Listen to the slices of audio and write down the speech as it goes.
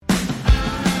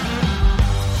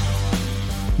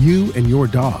You and your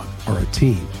dog are a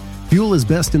team. Fuel is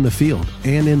best in the field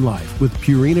and in life with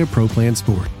Purina Pro Plan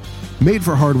Sport. Made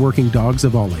for hardworking dogs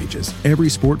of all ages, every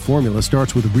sport formula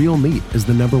starts with real meat as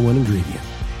the #1 ingredient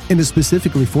and is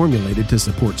specifically formulated to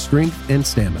support strength and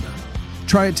stamina.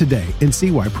 Try it today and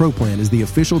see why Pro Plan is the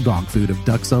official dog food of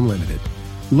Ducks Unlimited.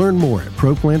 Learn more at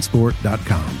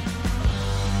ProPlansport.com.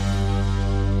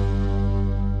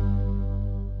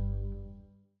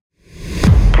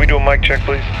 Can we do a mic check,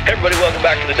 please? Hey everybody, welcome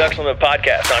back to the Ducks Unlimited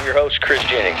podcast. I'm your host, Chris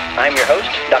Jennings. I'm your host,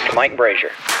 Dr. Mike Brazier.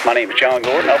 My name is John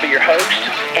Gordon. I'll be your host.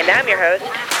 And I'm your host,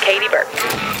 Katie Burke.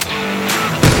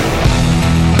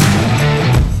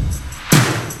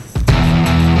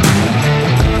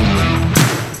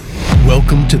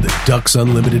 Welcome to the Ducks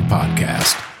Unlimited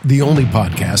podcast, the only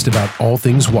podcast about all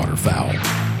things waterfowl.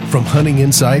 From hunting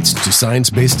insights to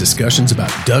science-based discussions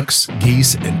about ducks,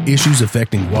 geese, and issues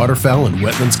affecting waterfowl and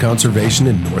wetlands conservation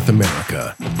in North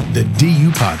America. The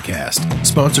DU Podcast,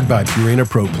 sponsored by Purina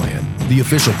Pro Plan, the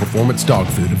official performance dog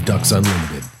food of Ducks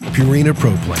Unlimited. Purina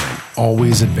Pro Plan,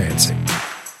 always advancing.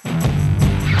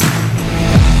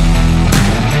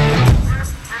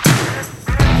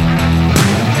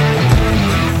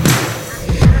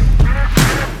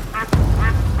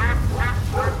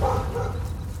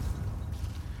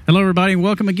 Hello, everybody, and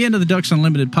welcome again to the Ducks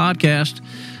Unlimited podcast.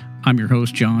 I'm your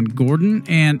host, John Gordon,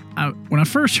 and when I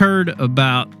first heard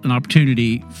about an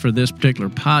opportunity for this particular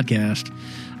podcast,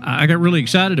 I got really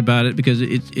excited about it because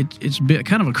it's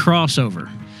kind of a crossover.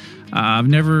 I've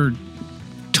never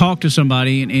talked to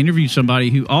somebody and interviewed somebody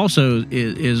who also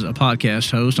is a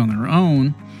podcast host on their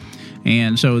own,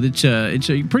 and so it's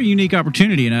a pretty unique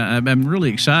opportunity, and I'm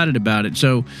really excited about it.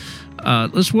 So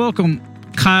let's welcome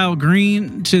Kyle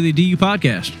Green to the DU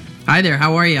podcast. Hi there.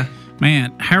 How are you?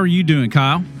 Man, how are you doing,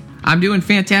 Kyle? I'm doing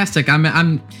fantastic. I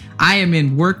am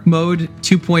in work mode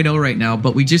 2.0 right now,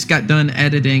 but we just got done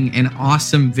editing an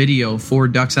awesome video for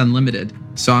Ducks Unlimited.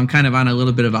 So I'm kind of on a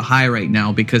little bit of a high right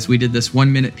now because we did this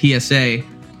 1-minute PSA.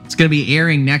 It's going to be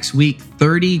airing next week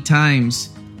 30 times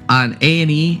on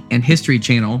A&E and History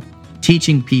Channel,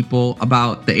 teaching people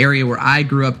about the area where I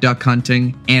grew up duck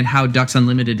hunting and how Ducks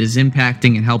Unlimited is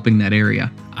impacting and helping that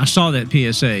area. I saw that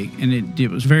PSA, and it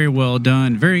was very well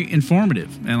done, very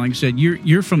informative. And like I said,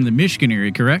 you're from the Michigan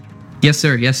area, correct? Yes,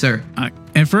 sir. Yes, sir.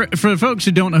 And for the folks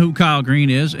who don't know who Kyle Green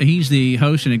is, he's the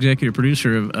host and executive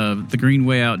producer of the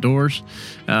Greenway Outdoors,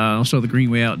 also the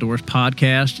Greenway Outdoors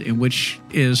podcast, in which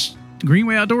is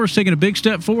Greenway Outdoors taking a big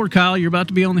step forward. Kyle, you're about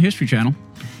to be on the History Channel.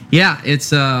 Yeah,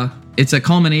 it's a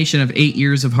culmination of 8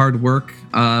 years of hard work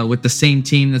with the same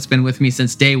team that's been with me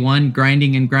since day one,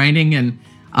 grinding. And,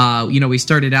 we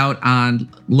started out on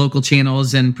local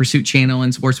channels and Pursuit Channel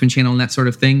and Sportsman Channel and that sort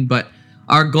of thing. But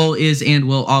our goal is and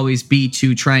will always be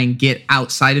to try and get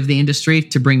outside of the industry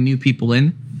to bring new people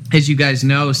in. As you guys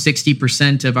know,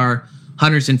 60% of our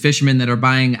hunters and fishermen that are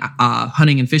buying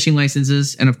hunting and fishing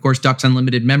licenses and, of course, Ducks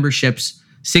Unlimited memberships,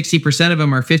 60% of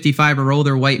them are 55 or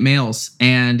older white males.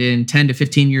 And in 10 to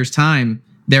 15 years' time,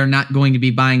 they're not going to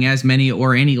be buying as many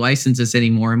or any licenses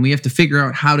anymore. And we have to figure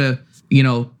out how to,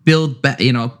 build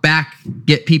back,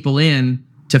 get people in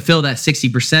to fill that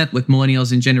 60% with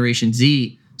millennials and Generation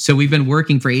Z. So we've been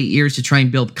working for 8 years to try and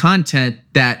build content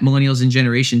that millennials and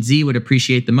Generation Z would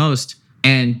appreciate the most.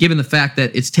 And given the fact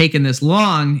that it's taken this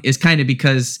long is kind of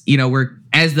because, we're,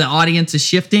 as the audience is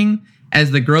shifting,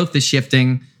 as the growth is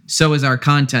shifting, so is our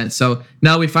content. So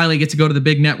now we finally get to go to the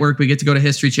big network. We get to go to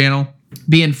History Channel,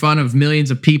 be in front of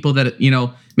millions of people that,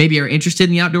 maybe are interested in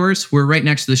the outdoors. We're right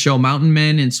next to the show Mountain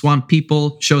Men and Swamp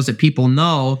People, shows that people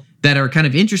know that are kind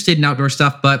of interested in outdoor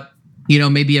stuff, but,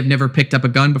 maybe have never picked up a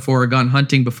gun before or gone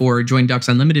hunting before or joined Ducks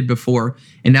Unlimited before.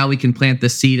 And now we can plant the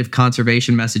seed of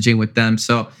conservation messaging with them.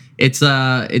 So it's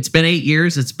been 8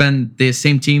 years. It's been the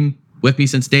same team with me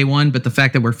since day one, but the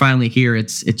fact that we're finally here, it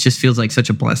just feels like such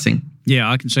a blessing.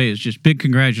 Yeah, I can say it's just big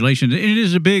congratulations. And it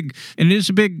is a big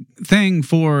thing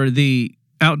for the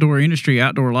outdoor industry,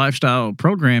 outdoor lifestyle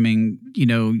programming.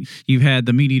 You've had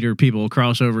the meat eater people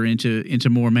cross over into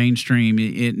more mainstream.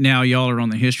 Now y'all are on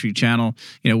the History Channel.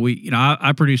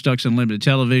 I produce Ducks Unlimited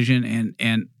Television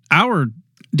and our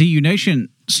DU Nation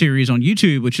series on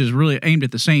YouTube, which is really aimed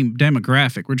at the same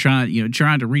demographic. We're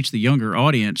trying to reach the younger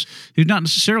audience who's not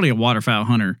necessarily a waterfowl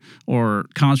hunter or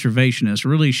conservationist,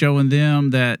 really showing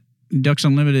them that Ducks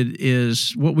Unlimited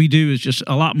is what we do is just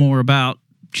a lot more about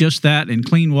just that, and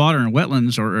clean water and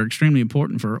wetlands are extremely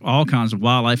important for all kinds of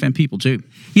wildlife and people too.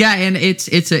 Yeah, and it's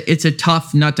a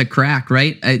tough nut to crack,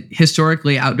 right?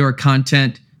 Historically, outdoor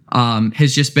content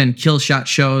has just been kill shot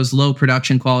shows, low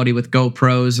production quality with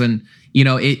GoPros, and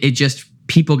it just,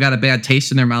 people got a bad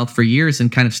taste in their mouth for years and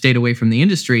kind of stayed away from the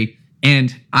industry.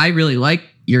 And I really like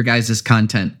your guys'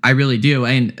 content. I really do.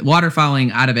 And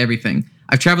waterfowling, out of everything,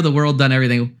 I've traveled the world, done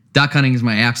everything. Duck hunting is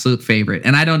my absolute favorite.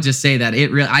 And I don't just say that.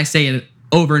 I say it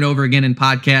over and over again in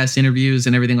podcasts, interviews,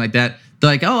 and everything like that. They're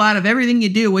like, oh, out of everything you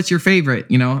do, what's your favorite?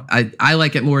 You know, I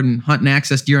like it more than hunting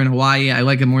access deer in Hawaii. I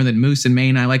like it more than moose in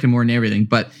Maine. I like it more than everything.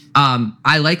 But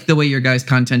I like the way your guys'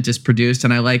 content is produced.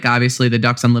 And I like, obviously, the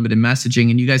Ducks Unlimited messaging.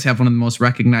 And you guys have one of the most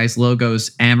recognized logos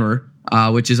ever,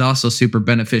 which is also super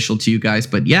beneficial to you guys.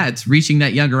 But yeah, it's reaching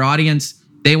that younger audience.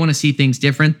 They want to see things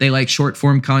different. They like short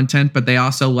form content, but they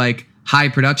also like high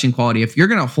production quality. If you're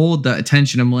going to hold the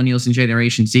attention of millennials and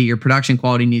Generation Z, your production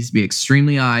quality needs to be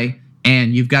extremely high.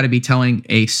 And you've got to be telling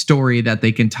a story that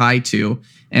they can tie to.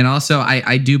 And also,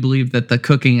 I do believe that the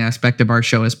cooking aspect of our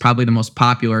show is probably the most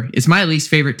popular. It's my least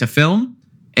favorite to film.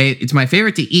 It's my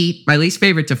favorite to eat, my least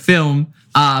favorite to film.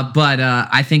 But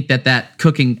I think that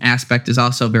cooking aspect is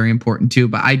also very important too.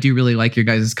 But I do really like your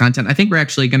guys' content. I think we're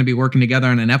actually going to be working together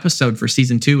on an episode for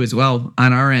season 2 as well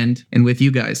on our end and with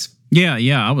you guys.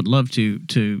 Yeah, I would love to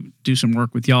do some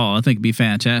work with y'all. I think it'd be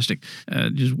fantastic.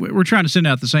 We're trying to send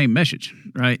out the same message,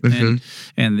 right? Mm-hmm.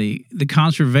 And the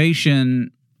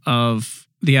conservation of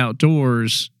the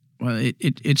outdoors. Well,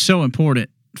 it's so important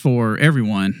for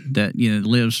everyone that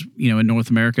lives in North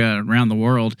America, around the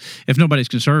world. If nobody's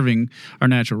conserving our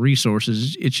natural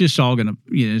resources, it's just all gonna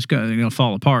it's gonna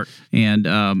fall apart. And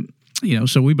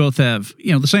so we both have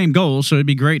the same goals. So it'd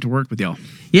be great to work with y'all.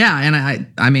 Yeah,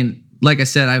 and I mean, like I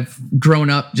said, I've grown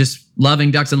up just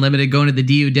loving Ducks Unlimited, going to the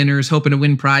DU dinners, hoping to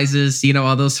win prizes.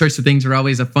 All those sorts of things were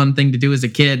always a fun thing to do as a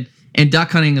kid. And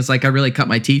duck hunting is like I really cut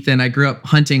my teeth in. I grew up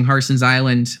hunting Harson's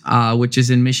Island, which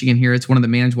is in Michigan here. It's one of the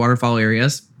managed waterfowl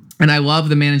areas. And I love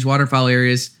the managed waterfowl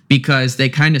areas because they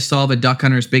kind of solve a duck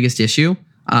hunter's biggest issue.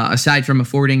 Aside from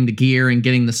affording the gear and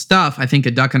getting the stuff, I think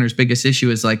a duck hunter's biggest issue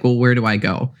is like, well, where do I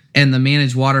go? And the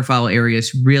managed waterfowl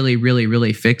areas really, really,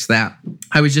 really fix that.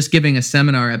 I was just giving a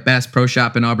seminar at Bass Pro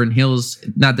Shop in Auburn Hills,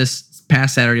 not this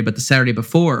past Saturday, but the Saturday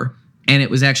before. And it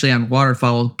was actually on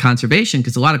waterfowl conservation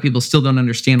because a lot of people still don't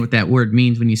understand what that word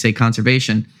means when you say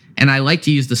conservation. And I like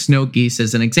to use the snow geese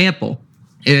as an example.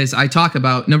 Is I talk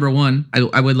about, number one,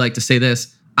 I would like to say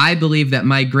this. I believe that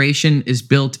migration is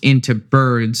built into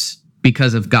birds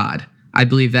because of God. I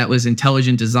believe that was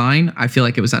intelligent design. I feel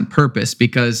like it was on purpose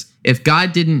because if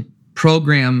God didn't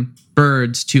program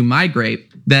birds to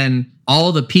migrate, then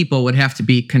all the people would have to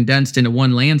be condensed into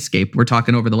one landscape. We're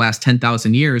talking over the last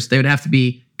 10,000 years. They would have to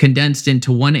be condensed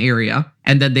into one area,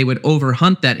 and then they would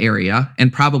overhunt that area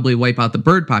and probably wipe out the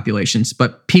bird populations.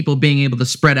 But people being able to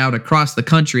spread out across the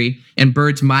country and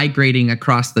birds migrating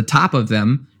across the top of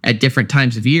them at different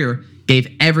times of year gave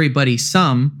everybody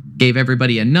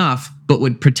enough, but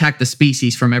would protect the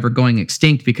species from ever going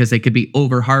extinct because they could be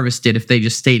over harvested if they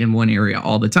just stayed in one area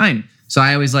all the time. So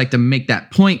I always like to make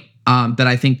that point that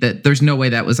I think that there's no way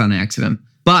that was on accident.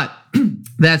 But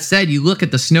that said, you look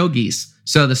at the snow geese.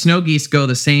 So the snow geese go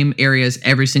the same areas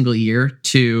every single year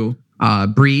to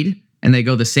breed, and they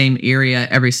go the same area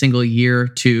every single year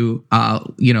to,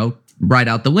 ride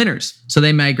out the winters. So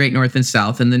they migrate north and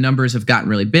south, and the numbers have gotten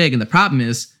really big. And the problem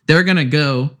is they're going to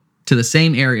go to the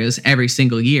same areas every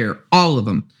single year, all of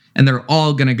them, and they're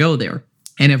all going to go there.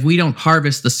 And if we don't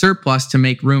harvest the surplus to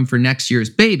make room for next year's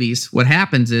babies, what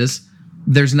happens is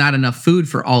there's not enough food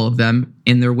for all of them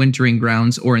in their wintering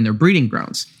grounds or in their breeding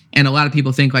grounds. And a lot of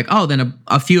people think like, oh, then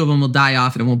a few of them will die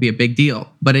off and it won't be a big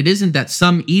deal. But it isn't that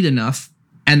some eat enough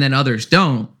and then others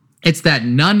don't. It's that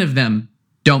none of them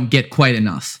don't get quite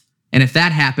enough. And if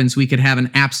that happens, we could have an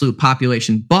absolute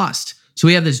population bust. So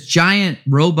we have this giant,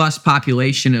 robust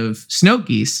population of snow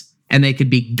geese, and they could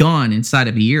be gone inside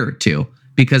of a year or two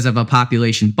because of a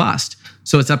population bust.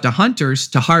 So it's up to hunters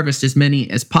to harvest as many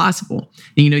as possible.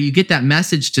 And, you get that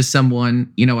message to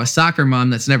someone, a soccer mom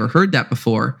that's never heard that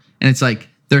before. And it's like,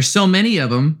 there's so many of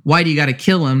them. Why do you got to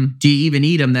kill them? Do you even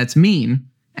eat them? That's mean.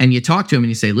 And you talk to them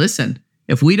and you say, listen,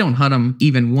 if we don't hunt them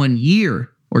even 1 year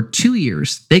or 2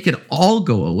 years, they could all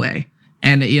go away.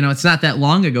 And, it's not that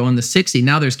long ago in the 60s.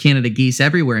 Now there's Canada geese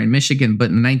everywhere in Michigan. But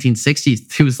in the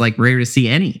 1960s, it was like rare to see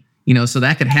any, so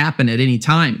that could happen at any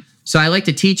time. So I like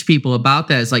to teach people about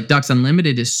that. It's like Ducks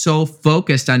Unlimited is so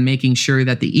focused on making sure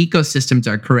that the ecosystems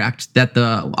are correct, that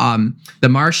the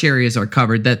marsh areas are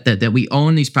covered, that we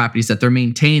own these properties, that they're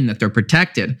maintained, that they're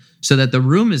protected, so that the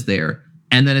room is there.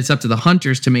 And then it's up to the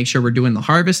hunters to make sure we're doing the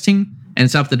harvesting. And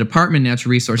it's up to the Department of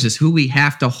Natural Resources, who we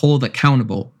have to hold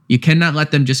accountable. You cannot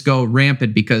let them just go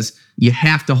rampant because you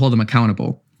have to hold them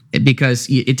accountable. Because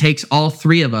it takes all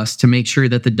three of us to make sure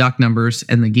that the duck numbers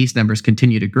and the geese numbers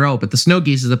continue to grow. But the snow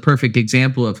geese is a perfect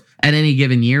example of at any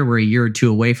given year, we're a year or two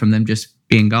away from them just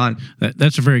being gone.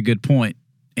 That's a very good point.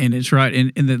 And it's right.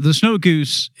 And the snow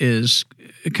goose is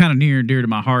kind of near and dear to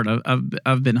my heart.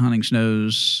 I've been hunting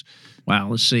snows. Wow,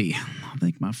 let's see. I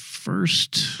think my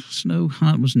first snow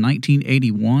hunt was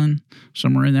 1981,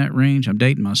 somewhere in that range. I'm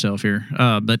dating myself here,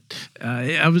 but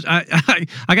I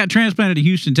got transplanted to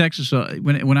Houston, Texas,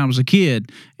 when I was a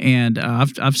kid, and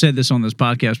I've said this on this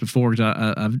podcast before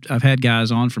because I've had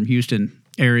guys on from Houston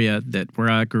area where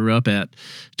I grew up at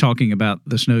talking about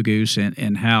the snow goose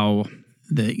and how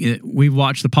we've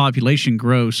watched the population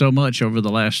grow so much over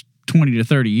the last 20 to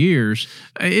 30 years.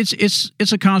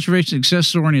 It's a conservation success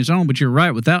story in its own, but you're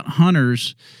right. Without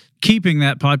hunters keeping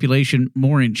that population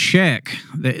more in check,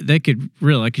 they could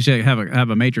really, like you said, have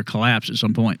a major collapse at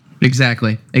some point.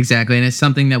 Exactly. And it's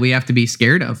something that we have to be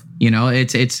scared of.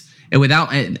 It's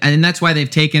without, and that's why they've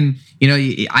taken,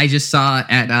 I just saw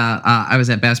I was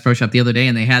at Bass Pro Shop the other day,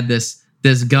 and they had this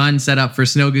gun set up for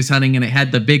snow goose hunting, and it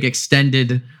had the big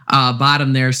extended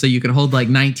bottom there, so you could hold like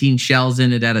 19 shells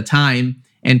in it at a time.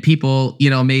 And people,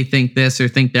 may think this or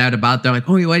think that about. They're like,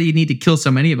 oh, why do you need to kill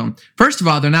so many of them? First of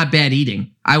all, they're not bad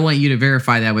eating. I want you to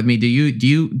verify that with me. Do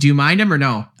you mind them or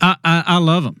no? I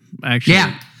love them, actually.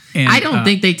 Yeah, and I don't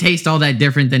think they taste all that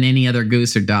different than any other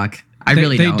goose or duck.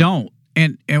 They don't.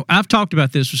 And I've talked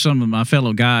about this with some of my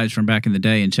fellow guys from back in the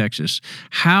day in Texas.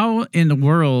 How in the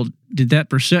world did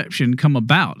that perception come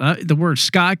about? The word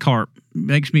sky carp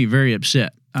makes me very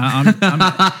upset. I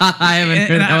haven't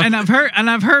heard that. And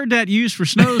I've heard that used for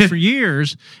snows for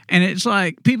years. And it's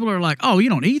like people are like, "Oh, you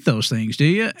don't eat those things, do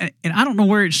you?" And I don't know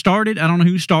where it started. I don't know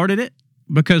who started it,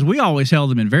 because we always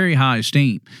held them in very high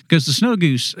esteem. Because the snow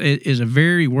goose is a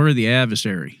very worthy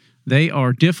adversary. They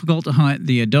are difficult to hunt.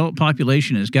 The adult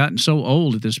population has gotten so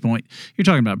old at this point. You're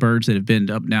talking about birds that have been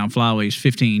up and down flyways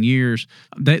 15 years.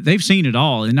 They've seen it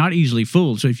all and not easily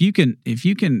fooled. So if you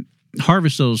can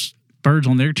harvest those birds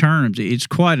on their terms, it's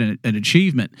quite an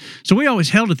achievement. So we always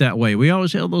held it that way. We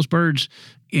always held those birds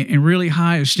in really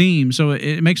high esteem. So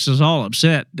it makes us all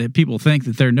upset that people think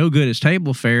that they're no good as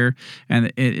table fare,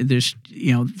 and there's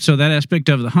so that aspect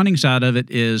of the hunting side of it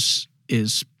is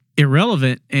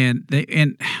irrelevant, and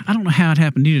I don't know how it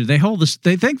happened either. They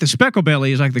think the speckle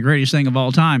belly is like the greatest thing of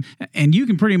all time, and you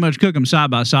can pretty much cook them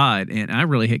side by side, and I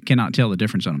really cannot tell the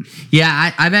difference on them.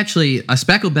 Yeah, I've actually, a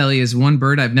speckle belly is one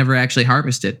bird I've never actually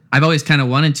harvested. I've always kind of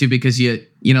wanted to, because they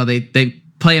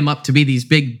play them up to be these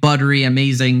big, buttery,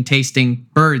 amazing tasting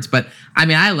birds. But I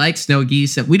mean, I like snow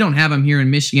geese. We don't have them here in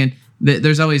Michigan.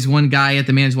 There's always one guy at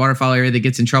the managed waterfowl area that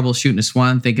gets in trouble shooting a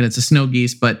swan, thinking it's a snow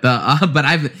geese. But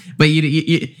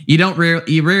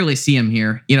you rarely see them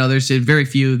here. There's very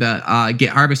few that get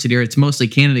harvested here. It's mostly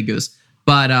Canada goose.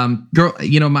 But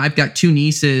I've got two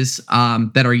nieces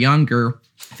that are younger.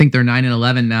 I think they're 9 and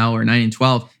 11 now, or 9 and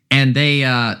 12, and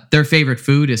their favorite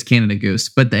food is Canada goose.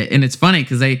 And it's funny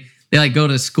because they like go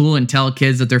to school and tell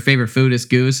kids that their favorite food is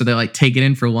goose, so they like take it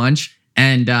in for lunch.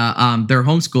 And they're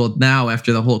homeschooled now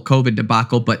after the whole COVID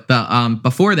debacle. But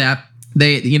before that,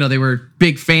 they were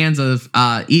big fans of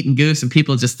eating goose, and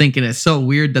people just thinking it's so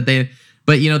weird that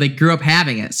they grew up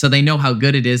having it, so they know how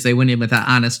good it is. They went in with that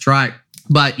honest try.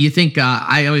 But you think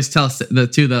I always tell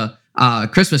the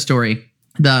Christmas story,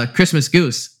 the Christmas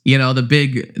goose,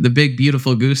 the big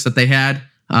beautiful goose that they had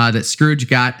that Scrooge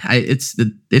got.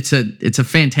 It's a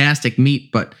fantastic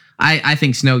meat, but I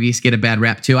think snow geese get a bad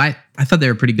rap too. I thought they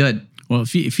were pretty good. Well,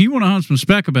 if you want to hunt some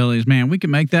speckle bellies, man, we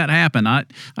can make that happen.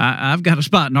 I've got a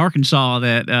spot in Arkansas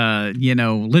that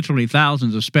literally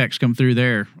thousands of specks come through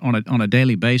there on a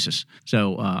daily basis.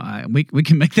 So we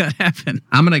can make that happen.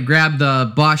 I'm gonna grab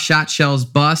the Boss Shot Shells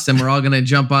bus, and we're all gonna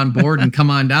jump on board and come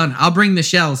on down. I'll bring the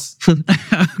shells.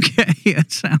 Okay, that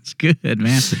sounds good,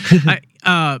 man.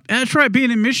 That's right.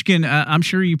 Being in Michigan, I'm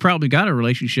sure you probably got a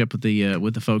relationship with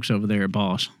the folks over there at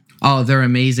Boss. Oh, they're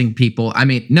amazing people. I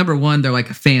mean, number one, they're like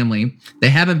a family.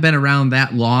 They haven't been around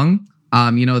that long.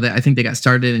 I think they got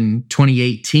started in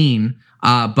 2018,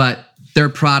 but their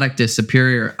product is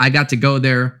superior. I got to go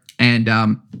there, and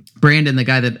Brandon, the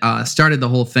guy that started the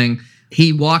whole thing,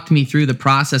 he walked me through the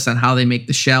process on how they make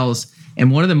the shells.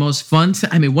 And one of the most fun,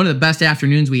 one of the best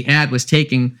afternoons we had was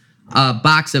taking a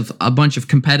box of a bunch of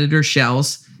competitor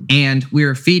shells, and we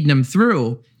were feeding them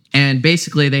through. And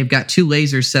basically, they've got two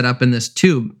lasers set up in this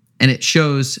tube. And it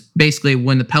shows basically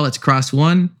when the pellets cross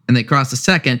one and they cross the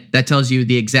second, that tells you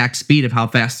the exact speed of how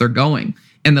fast they're going.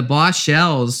 And the Boss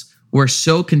shells were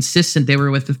so consistent; they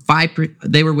were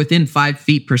within 5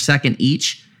 feet per second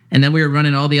each. And then we were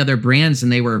running all the other brands,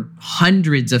 and they were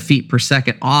hundreds of feet per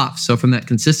second off. So from that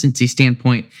consistency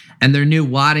standpoint, and their new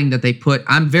wadding that they put,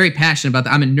 I'm very passionate about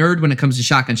that. I'm a nerd when it comes to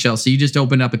shotgun shells. So you just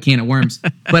opened up a can of worms.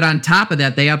 But on top of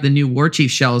that, they have the new War Chief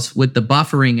shells with the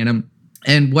buffering in them.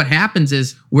 And what happens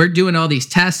is we're doing all these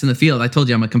tests in the field. I told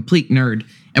you I'm a complete nerd.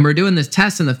 And we're doing this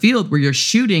test in the field where you're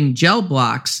shooting gel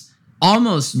blocks.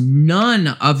 Almost none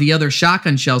of the other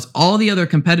shotgun shells, all the other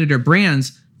competitor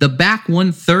brands, the back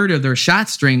 1/3 of their shot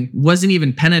string wasn't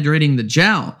even penetrating the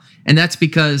gel. And that's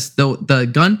because the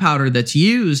gunpowder that's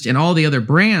used in all the other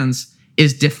brands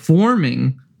is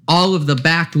deforming all of the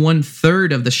back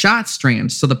 1/3 of the shot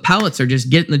strands. So the pellets are just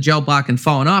getting the gel block and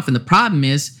falling off. And the problem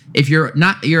is, if you're a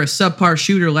subpar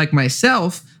shooter like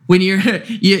myself, when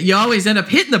you always end up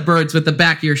hitting the birds with the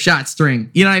back of your shot string.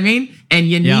 You know what I mean? And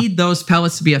you need those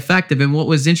pellets to be effective. And what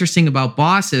was interesting about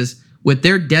Boss is, with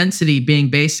their density being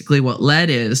basically what lead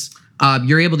is,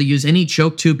 you're able to use any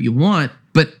choke tube you want,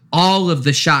 but all of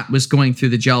the shot was going through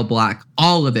the gel block,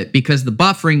 all of it, because the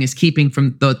buffering is keeping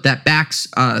from that back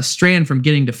strand from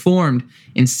getting deformed.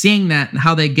 And seeing that and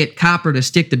how they get copper to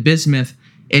stick to bismuth,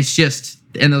 it's just,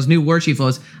 and those new warsheet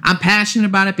flows, I'm passionate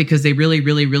about it because they really,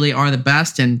 really, really are the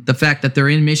best. And the fact that they're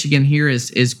in Michigan here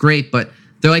is great, but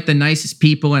they're like the nicest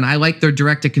people. And I like their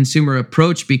direct-to-consumer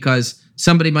approach, because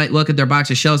somebody might look at their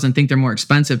box of shells and think they're more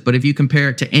expensive, but if you compare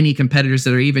it to any competitors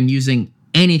that are even using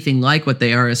anything like what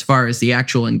they are as far as the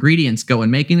actual ingredients go in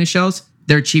making the shells,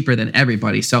 they're cheaper than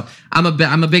everybody. So I'm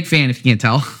a big fan, if you can't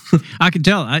tell. I can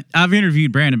tell. I've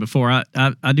interviewed Brandon before.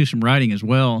 I do some writing as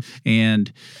well,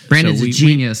 and Brandon's a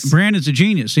genius. Brandon's a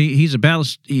genius. He's a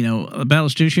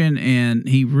ballistician, and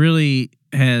he really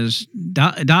has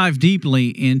dived deeply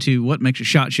into what makes a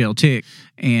shot shell tick,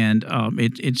 and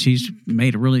he's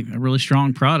made a really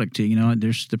strong product.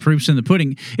 There's the proofs in the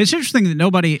pudding. It's interesting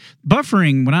that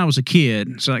buffering when I was a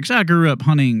kid. So, 'cause I grew up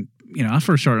hunting. I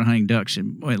first started hunting ducks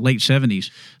in late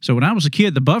 70s. So when I was a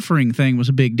kid, the buffering thing was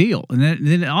a big deal. And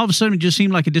then all of a sudden, it just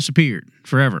seemed like it disappeared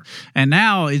forever. And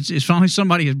now it's finally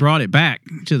somebody has brought it back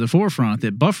to the forefront,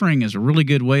 that buffering is a really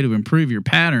good way to improve your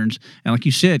patterns. And like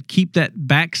you said, keep that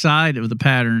backside of the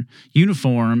pattern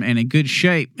uniform and in good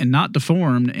shape and not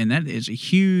deformed. And that is a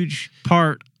huge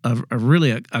part of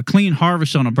really a clean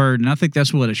harvest on a bird. And I think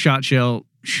that's what a shot shell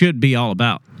should be all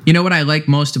about. You know what I like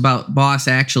most about Boss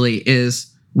actually is,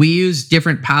 we use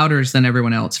different powders than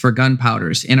everyone else for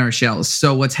gunpowders in our shells.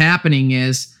 So what's happening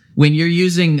is, when you're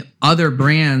using other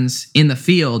brands in the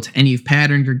field and you've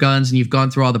patterned your guns and you've gone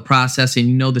through all the process and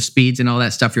you know the speeds and all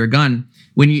that stuff for your gun,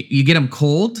 when you get them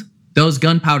cold, those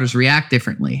gunpowders react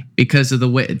differently because of the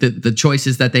way the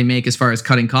choices that they make as far as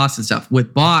cutting costs and stuff.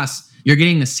 With Boss, you're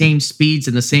getting the same speeds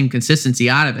and the same consistency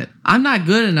out of it. I'm not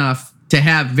good enough to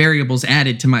have variables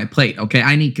added to my plate. Okay,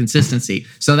 I need consistency.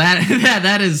 So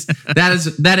that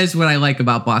is what I like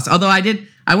about Boss. Although I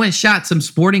went and shot some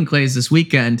sporting clays this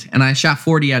weekend, and I shot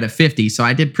 40 out of 50, so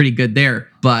I did pretty good there.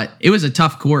 But it was a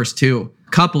tough course too.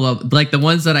 Couple of, like, the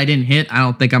ones that I didn't hit, I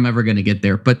don't think I'm ever going to get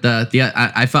there. But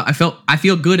I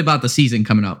feel good about the season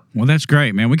coming up. Well, that's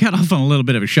great, man. We got off on a little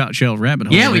bit of a shot shell rabbit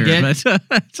hole. Yeah, we did.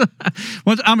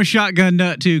 But I'm a shotgun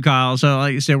nut too, Kyle. So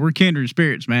like I said, we're kindred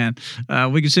spirits, man.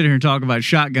 We can sit here and talk about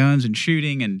shotguns and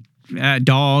shooting and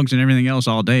dogs and everything else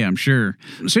all day, I'm sure.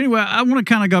 So anyway, I want to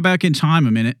kind of go back in time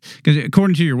a minute, because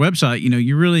according to your website,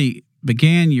 you really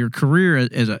began your career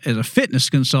as a fitness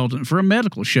consultant for a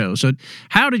medical show. So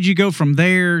how did you go from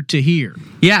there to here?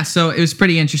 Yeah, so it was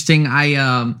pretty interesting.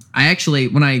 I actually,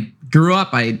 when I grew up,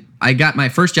 I got my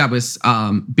first job was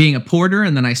being a porter,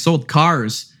 and then I sold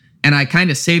cars, and I kind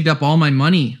of saved up all my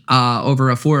money over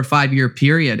a 4 or 5 year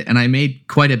period, and I made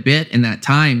quite a bit in that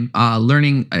time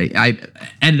learning. I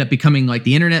ended up becoming like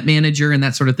the internet manager and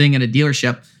that sort of thing at a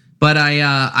dealership. But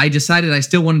I decided I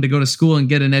still wanted to go to school and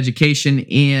get an education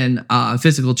in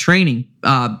physical training.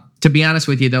 To be honest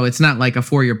with you, though, it's not like a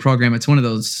 4-year program. It's one of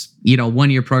those,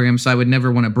 1-year programs. So I would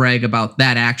never want to brag about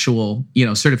that actual,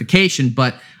 certification.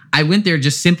 But I went there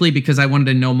just simply because I wanted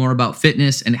to know more about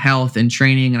fitness and health and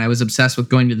training. And I was obsessed with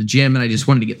going to the gym, and I just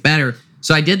wanted to get better.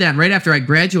 So I did that. And right after I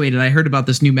graduated, I heard about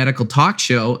this new medical talk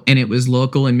show, and it was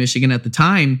local in Michigan at the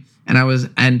time.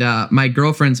 And my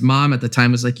girlfriend's mom at the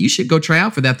time was like, you should go try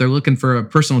out for that. They're looking for a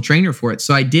personal trainer for it.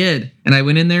 So I did. And I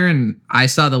went in there and I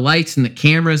saw the lights and the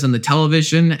cameras and the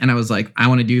television. And I was like, I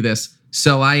want to do this.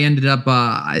 So I ended up,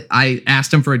 I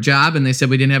asked them for a job, and they said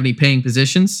we didn't have any paying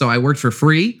positions. So I worked for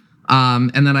free.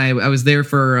 And then I was there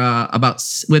for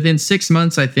within 6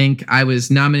 months, I think. I was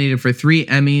nominated for 3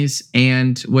 Emmys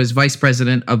and was vice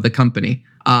president of the company,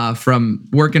 from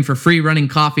working for free, running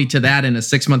coffee, to that in a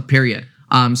 6-month period.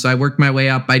 So I worked my way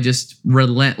up. I just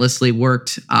relentlessly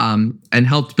worked and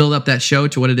helped build up that show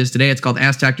to what it is today. It's called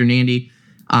Ask Dr. Nandy.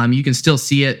 You can still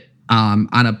see it on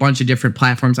a bunch of different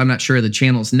platforms. I'm not sure of the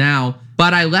channels now.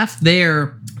 But I left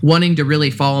there wanting to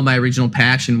really follow my original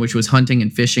passion, which was hunting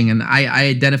and fishing. And I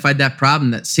identified that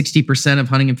problem that 60% of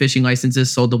hunting and fishing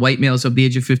licenses sold to white males of the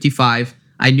age of 55.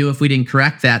 I knew if we didn't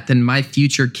correct that, then my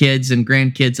future kids and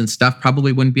grandkids and stuff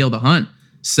probably wouldn't be able to hunt.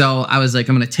 So I was like,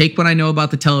 I'm going to take what I know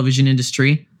about the television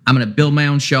industry. I'm going to build my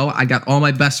own show. I got all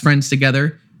my best friends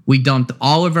together. We dumped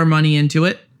all of our money into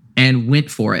it and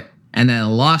went for it. And then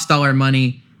lost all our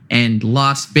money and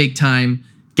lost big time,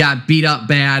 got beat up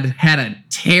bad, had a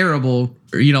terrible,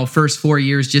 first 4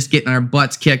 years just getting our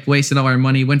butts kicked, wasting all our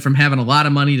money, went from having a lot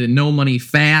of money to no money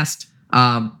fast,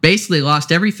 basically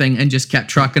lost everything and just kept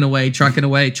trucking away.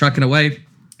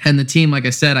 And the team, like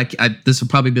I said, this will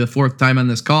probably be the fourth time on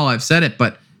this call I've said it,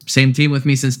 but same team with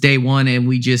me since day one, and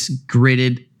we just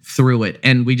gritted through it.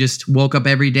 And we just woke up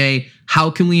every day. How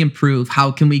can we improve?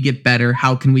 How can we get better?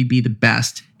 How can we be the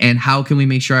best? And how can we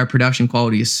make sure our production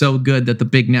quality is so good that the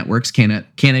big networks can't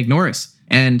ignore us?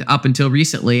 And up until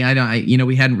recently,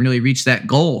 we hadn't really reached that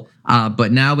goal,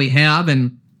 but now we have,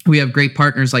 and we have great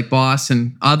partners like Boss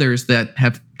and others that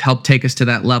have helped take us to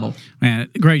that level. Man,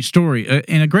 great story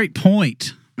and a great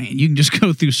point. Man, you can just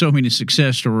go through so many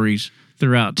success stories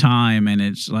throughout time, and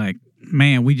it's like,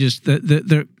 man, we just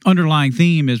the underlying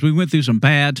theme is we went through some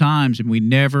bad times and we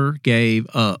never gave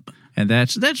up. And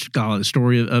that's kind of the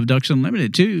story of Ducks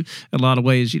Unlimited too. In a lot of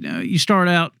ways, you start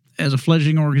out as a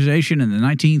fledgling organization in the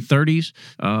 1930s,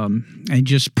 and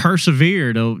just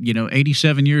persevered.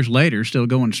 87 years later, still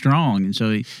going strong. And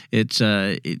so it's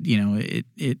a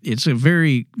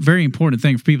very, very important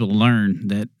thing for people to learn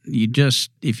that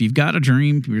if you've got a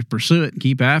dream, you pursue it and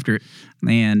keep after it.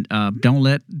 And don't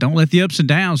let the ups and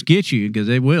downs get you, because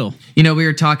they will. We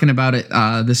were talking about it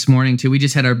this morning too. We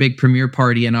just had our big premiere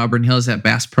party in Auburn Hills at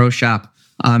Bass Pro Shop,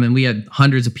 and we had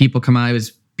hundreds of people come out. It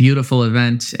was beautiful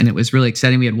event, and it was really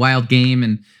exciting. We had wild game,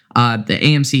 and the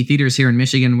AMC theaters here in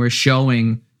Michigan were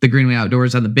showing the Greenway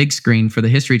Outdoors on the big screen for the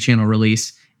History Channel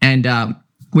release. And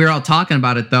we were all talking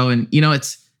about it though, and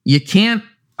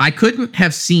I couldn't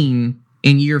have seen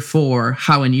in year 4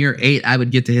 how in year 8 I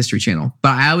would get to History Channel,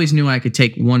 but I always knew I could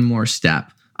take one more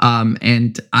step,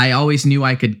 and I always knew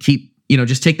I could keep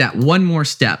just take that one more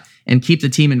step and keep the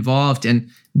team involved and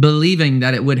believing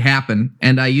that it would happen.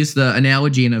 And I used the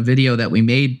analogy in a video that we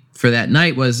made for that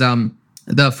night was the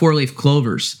 4-leaf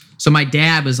clovers. So my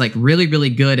dad was like really, really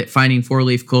good at finding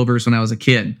 4-leaf clovers when I was a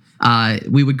kid.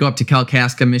 We would go up to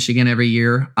Kalkaska, Michigan every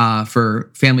year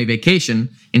for family vacation,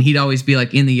 and he'd always be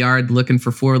like in the yard looking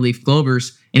for 4-leaf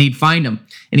clovers, and he'd find them.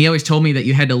 And he always told me that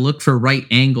you had to look for right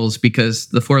angles because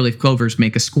the 4-leaf clovers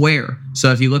make a square.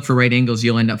 So if you look for right angles,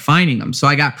 you'll end up finding them. So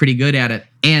I got pretty good at it.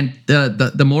 And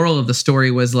the moral of the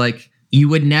story was like, you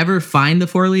would never find the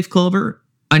 4-leaf clover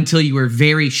until you were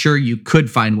very sure you could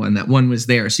find one, that one was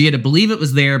there. So you had to believe it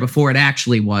was there before it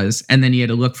actually was, and then you had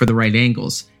to look for the right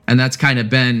angles. And that's kind of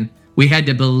we had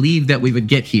to believe that we would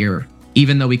get here,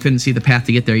 even though we couldn't see the path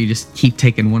to get there. You just keep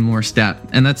taking one more step.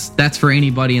 And that's for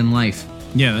anybody in life.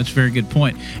 Yeah, that's a very good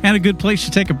point. And a good place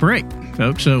to take a break,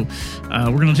 folks. So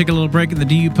we're going to take a little break in the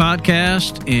DU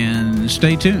podcast, and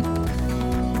stay tuned.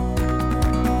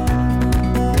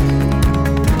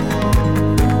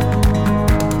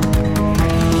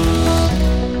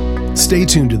 Stay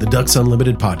tuned to the Ducks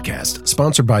Unlimited podcast,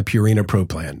 sponsored by Purina Pro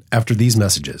Plan, after these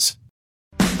messages.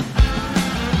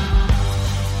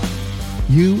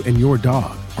 You and your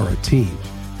dog are a team.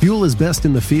 Fuel is best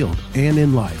in the field and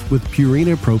in life with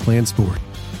Purina Pro Plan Sport.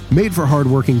 Made for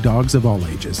hardworking dogs of all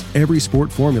ages, every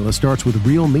sport formula starts with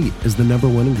real meat as the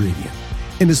 #1 ingredient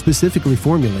and is specifically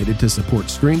formulated to support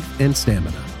strength and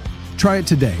stamina. Try it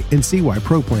today and see why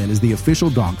Pro Plan is the official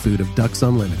dog food of Ducks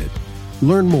Unlimited.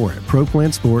 Learn more at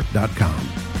ProPlansport.com.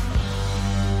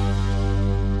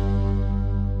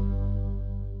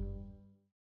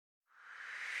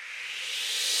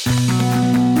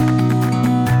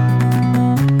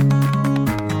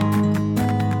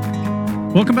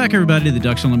 Welcome back, everybody, to the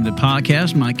Ducks Unlimited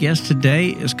podcast. My guest today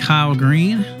is Kyle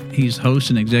Green. He's host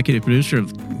and executive producer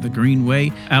of the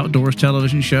Greenway Outdoors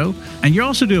television show. And you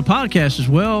also do a podcast as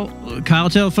well. Kyle,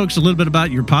 tell folks a little bit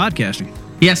about your podcasting.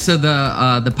 Yes, so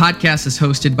the podcast is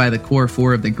hosted by the core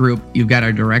 4 of the group. You've got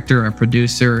our director, our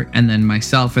producer, and then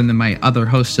myself, and then my other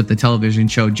host of the television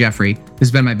show, Jeffrey,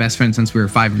 who's been my best friend since we were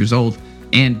 5 years old.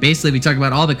 And basically, we talk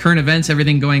about all the current events,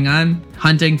 everything going on,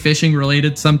 hunting, fishing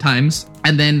related sometimes.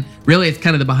 And then really, it's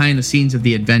kind of the behind the scenes of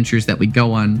the adventures that we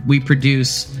go on. We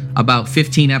produce about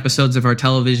 15 episodes of our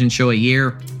television show a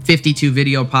year, 52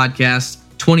 video podcasts,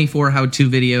 24 how-to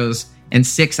videos, and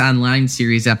 6 online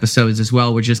series episodes as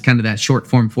well, which is kind of that short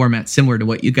form format similar to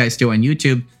what you guys do on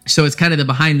YouTube. So it's kind of the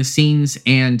behind the scenes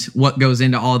and what goes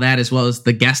into all that, as well as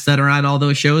the guests that are on all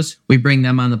those shows. We bring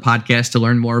them on the podcast to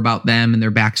learn more about them and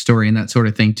their backstory and that sort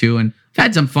of thing too. And I've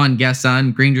had some fun guests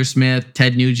on, Granger Smith,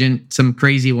 Ted Nugent, some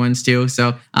crazy ones too.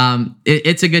 So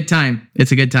it's a good time.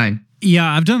 It's a good time.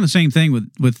 Yeah, I've done the same thing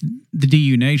with the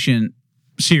DU Nation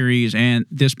series and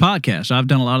this podcast. I've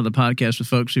done a lot of the podcasts with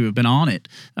folks who have been on it,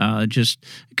 just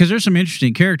because there's some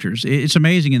interesting characters. It's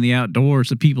amazing in the outdoors,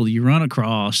 the people you run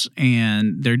across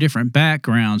and their different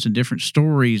backgrounds and different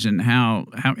stories and how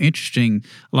interesting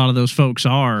a lot of those folks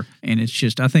are. And it's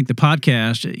just, I think the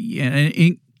podcast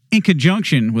in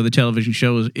conjunction with a television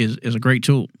show is a great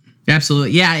tool.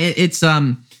 Absolutely. Yeah, it's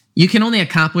you can only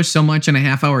accomplish so much in a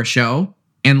half-hour show.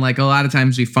 And like a lot of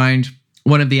times we find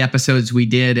one of the episodes we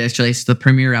did, actually it's the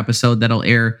premiere episode that'll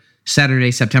air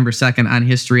Saturday, September 2nd on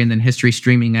History and then History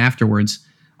streaming afterwards.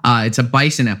 It's a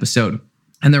bison episode.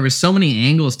 And there was so many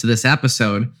angles to this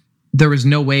episode, there was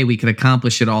no way we could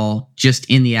accomplish it all just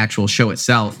in the actual show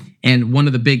itself. And one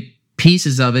of the big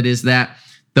pieces of it is that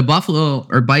the buffalo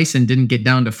or bison didn't get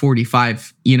down to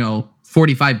 45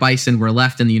 bison were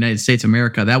left in the United States of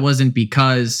America. That wasn't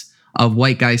because of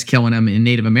white guys killing them and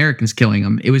Native Americans killing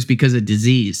them. It was because of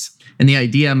disease. And the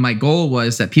idea, my goal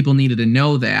was that people needed to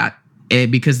know that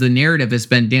because the narrative has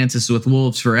been Dances with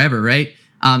Wolves forever, right?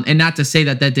 And not to say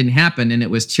that didn't happen and it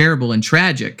was terrible and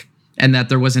tragic and that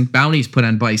there wasn't bounties put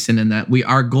on bison and that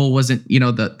our goal wasn't,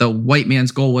 the white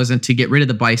man's goal wasn't to get rid of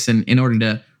the bison in order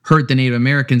to hurt the Native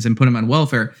Americans and put them on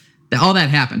welfare. All that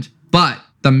happened. But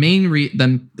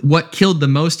the what killed the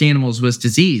most animals was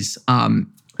disease.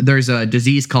 There's a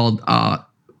disease called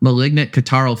malignant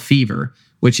catarrhal fever,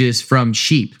 which is from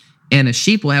sheep. And a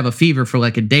sheep will have a fever for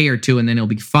like a day or two and then he'll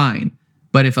be fine.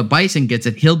 But if a bison gets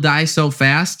it, he'll die so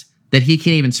fast that he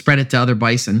can't even spread it to other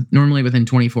bison, normally within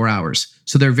 24 hours.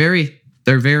 So they're very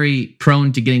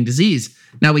prone to getting disease.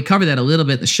 Now, we cover that a little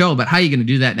bit in the show, but how are you going to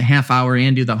do that in a half hour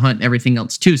and do the hunt and everything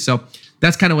else too? So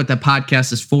that's kind of what the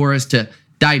podcast is for, is to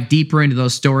dive deeper into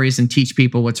those stories and teach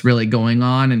people what's really going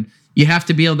on. And you have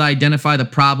to be able to identify the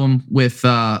problem with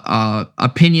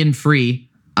opinion-free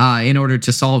in order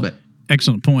to solve it.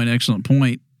 Excellent point.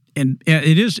 And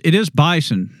it is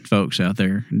bison, folks out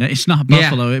there. It's not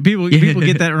buffalo. Yeah. People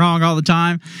get that wrong all the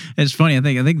time. It's funny. I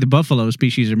think the buffalo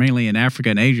species are mainly in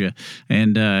Africa and Asia,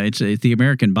 and it's the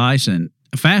American bison.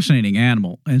 A fascinating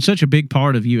animal and such a big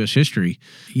part of U.S. history.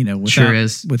 Sure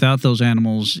is. Without those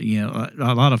animals, a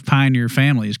lot of pioneer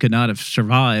families could not have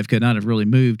survived, could not have really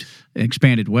moved,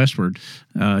 expanded westward.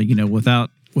 Without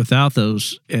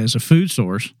those as a food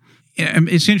source.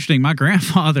 It's interesting. My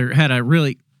grandfather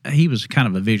he was kind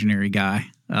of a visionary guy.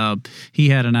 He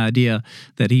had an idea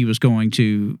that he was going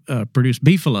to produce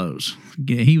beefaloes.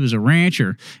 He was a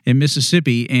rancher in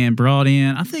Mississippi and brought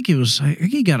in, I think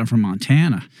he got them from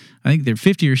Montana. I think they're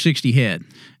 50 or 60 head.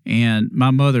 And my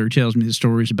mother tells me the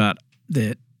stories about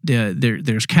that.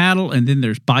 There's cattle and then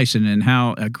there's bison and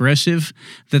how aggressive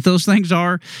that those things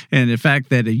are, and the fact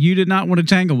that you did not want to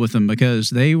tangle with them because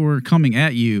they were coming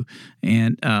at you,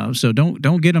 and so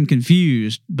don't get them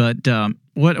confused. But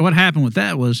what happened with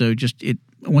that was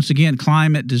once again,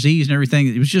 climate, disease, and everything.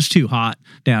 It was just too hot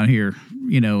down here,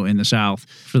 in the South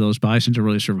for those bison to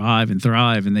really survive and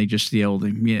thrive, and they just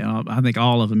I think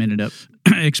all of them ended up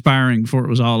expiring before it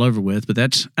was all over with. But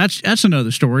that's another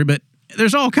story. But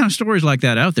there's all kind of stories like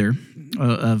that out there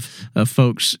of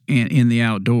folks in the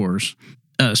outdoors.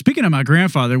 Speaking of my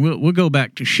grandfather, we'll go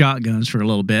back to shotguns for a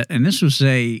little bit. And this was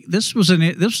a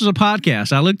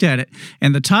podcast. I looked at it,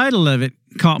 and the title of it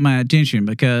caught my attention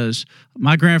because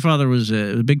my grandfather was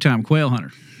a big time quail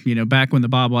hunter. Back when the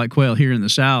bobwhite quail here in the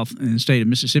South, in the state of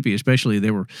Mississippi especially,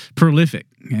 they were prolific.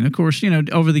 And of course,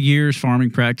 over the years,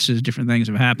 farming practices, different things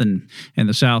have happened, and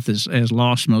the South has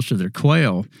lost most of their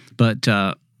quail. But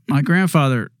my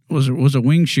grandfather was a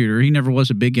wing shooter. He never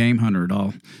was a big game hunter at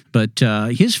all. But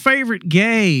his favorite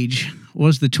gauge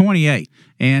was the 28.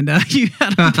 And you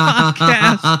had a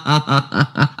podcast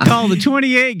called the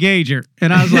 28 Gauger.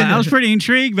 And I was pretty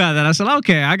intrigued by that. I said,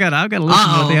 okay, I got to listen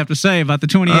to what they have to say about the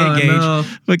 28 gauge. No.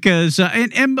 Because,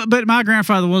 but my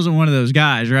grandfather wasn't one of those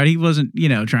guys, right? He wasn't,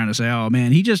 trying to say, oh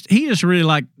man, he just really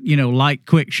liked, light,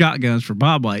 quick shotguns for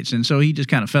bobwhites. And so he just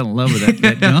kind of fell in love with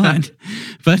that gun.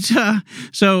 But,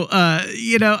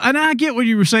 and I get what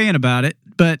you were saying about it,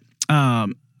 but,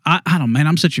 I don't know, man,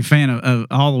 I'm such a fan of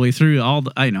all the way through I've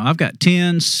got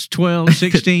 10s, 12s,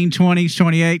 16, 20s,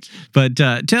 28s, but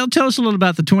tell us a little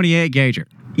about the 28 Gauger.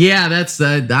 Yeah, that's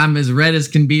I'm as red as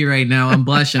can be right now. I'm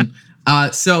blushing.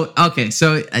 So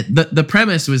the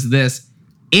premise was this: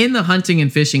 in the hunting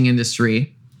and fishing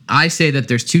industry, I say that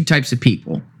there's two types of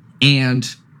people, and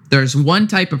there's one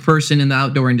type of person in the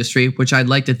outdoor industry, which I'd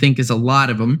like to think is a lot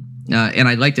of them, and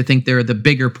I'd like to think they're the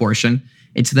bigger portion.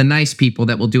 It's the nice people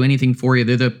that will do anything for you.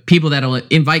 They're the people that will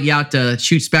invite you out to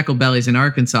shoot speckled bellies in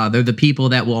Arkansas. They're the people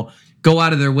that will go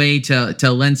out of their way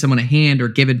to lend someone a hand or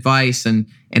give advice and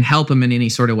help them in any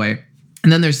sort of way.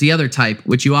 And then there's the other type,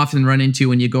 which you often run into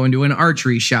when you go into an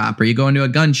archery shop or you go into a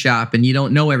gun shop and you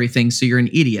don't know everything, so you're an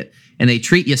idiot. And they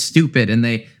treat you stupid, and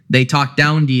they talk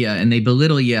down to you, and they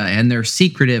belittle you, and they're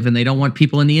secretive, and they don't want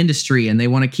people in the industry, and they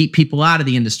want to keep people out of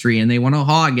the industry, and they want to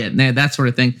hog it, and that sort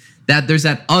of thing. That there's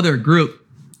that other group.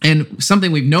 And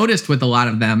something we've noticed with a lot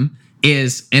of them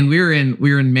is, and we were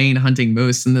in Maine hunting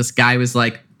moose, and this guy was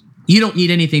like, "You don't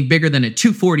need anything bigger than a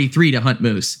 243 to hunt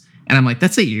moose." And I'm like,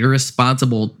 that's a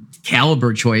irresponsible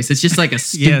caliber choice. It's just like a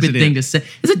stupid thing to say.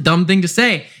 It's a dumb thing to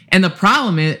say. And the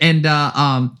problem is, and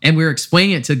we were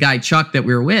explaining it to the guy Chuck that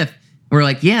we were with. We're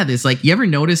like, yeah, this, like, you ever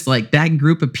notice like that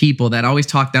group of people that always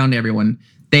talk down to everyone?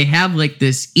 They have like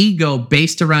this ego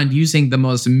based around using the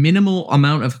most minimal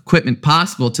amount of equipment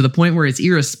possible, to the point where it's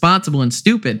irresponsible and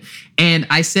stupid. And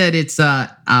I said, it's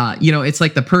it's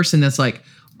like the person that's like,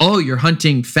 oh, you're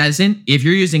hunting pheasant. If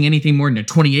you're using anything more than a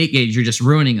 28 gauge, you're just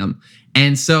ruining them.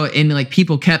 And so, and like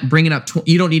people kept bringing up,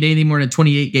 you don't need anything more than a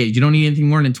 28 gauge. You don't need anything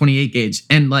more than a 28 gauge.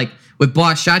 And like with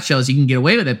Boss shot shells, you can get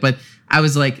away with it. But I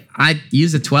was like, I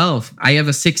use a 12. I have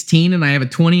a 16 and I have a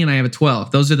 20 and I have a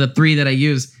 12. Those are the three that I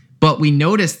use. But we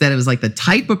noticed that it was like the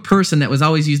type of person that was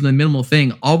always using the minimal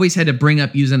thing always had to bring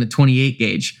up using a 28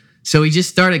 gauge. So we just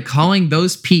started calling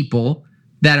those people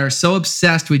that are so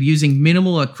obsessed with using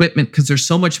minimal equipment because they're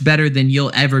so much better than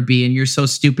you'll ever be, and you're so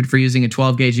stupid for using a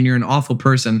 12 gauge and you're an awful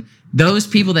person. Those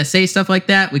people that say stuff like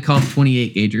that, we call them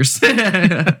 28 gaugers.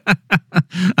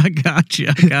 I got you.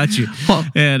 Well,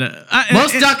 And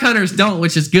most duck hunters don't,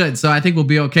 which is good. So I think we'll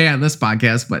be okay on this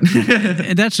podcast. But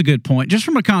and that's a good point. Just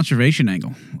from a conservation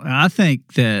angle, I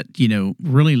think that,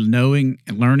 really knowing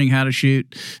and learning how to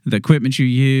shoot, the equipment you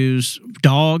use,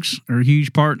 dogs are a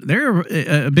huge part. They're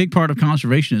a big part of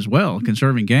conservation as well,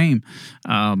 conserving game.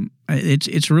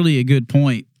 It's really a good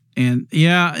point. And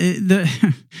yeah, the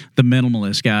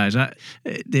minimalist guys,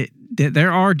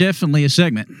 there are definitely a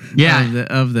segment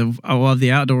of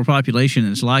the outdoor population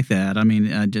that's like that. I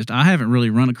mean, I haven't really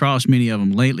run across many of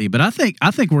them lately, but I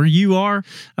think where you are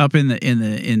up in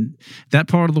that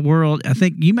part of the world, I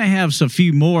think you may have a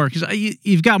few more, because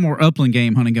you've got more upland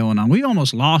game hunting going on. We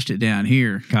almost lost it down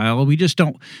here, Kyle. We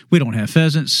don't have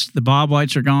pheasants. The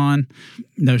bobwhites are gone.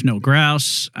 There's no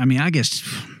grouse. I mean, I guess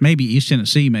maybe East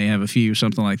Tennessee may have a few,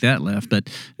 something like that left, but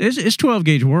it's 12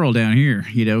 gauge world down here,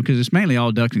 because it's mainly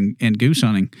all duck and goose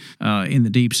hunting in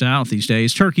the deep south these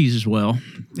days, turkeys as well.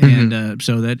 Mm-hmm. And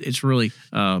so that it's really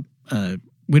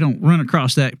we don't run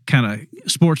across that kind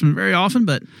of sportsman very often,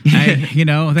 but hey,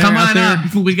 come on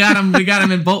up. We got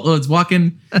them in boatloads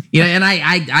walking. And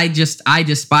I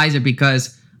despise it,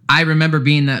 because I remember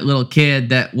being that little kid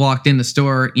that walked in the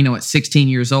store, at 16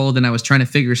 years old, and I was trying to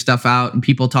figure stuff out, and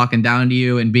people talking down to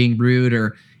you and being rude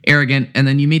or arrogant. And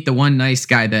then you meet the one nice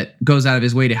guy that goes out of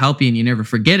his way to help you, and you never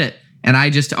forget it. And I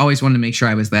just always wanted to make sure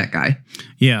I was that guy.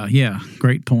 Yeah.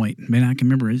 Great point. Man, I can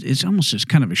remember it's almost just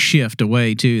kind of a shift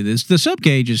away too. The sub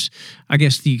gauges, I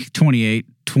guess the 28,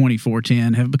 24,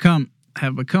 10 have become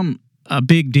a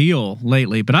big deal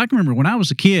lately. But I can remember when I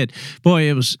was a kid, boy,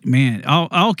 it was, man,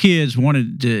 all kids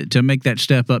wanted to make that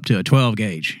step up to a 12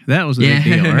 gauge. That was the big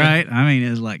deal, right? I mean, it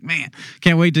was like, man,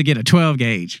 can't wait to get a 12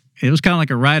 gauge. It was kind of like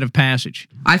a rite of passage.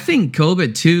 I think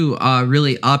COVID, too,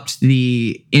 really upped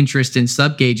the interest in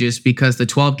sub gauges, because the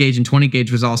 12 gauge and 20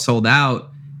 gauge was all sold out.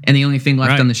 And the only thing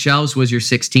left on the shelves was your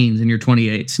 16s and your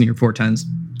 28s and your 410s.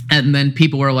 And then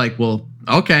people were like, well,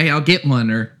 okay, I'll get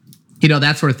one, or,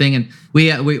 that sort of thing. And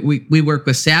we work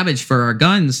with Savage for our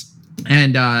guns.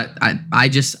 And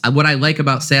what I like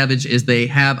about Savage is they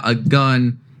have a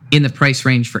gun in the price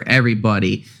range for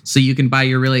everybody. So you can buy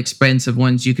your really expensive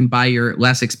ones, you can buy your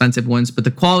less expensive ones, but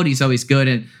the quality is always good.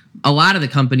 And a lot of the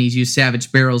companies use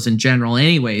Savage barrels in general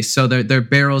anyway, so their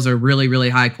barrels are really, really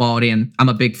high quality, and I'm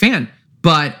a big fan.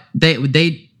 But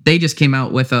they just came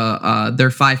out with their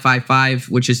 5.55,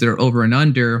 which is their over and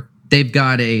under. They've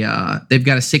got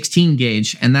a 16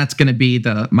 gauge, and that's going to be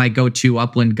my go-to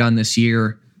upland gun this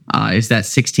year. Is that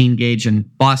 16 gauge,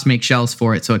 and Boss makes shells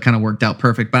for it, so it kind of worked out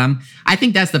perfect. But I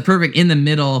think that's the perfect in the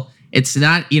middle. It's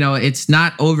not, it's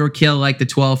not overkill like the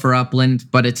 12 for upland,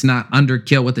 but it's not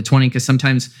underkill with the 20, because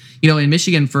sometimes, in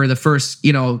Michigan for the first,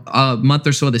 month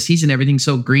or so of the season, everything's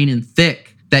so green and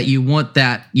thick that you want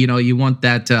that,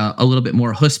 a little bit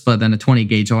more chutzpah than a 20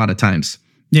 gauge a lot of times.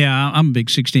 Yeah, I'm a big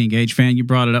 16 gauge fan. You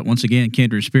brought it up once again,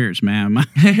 kindred spirits, man.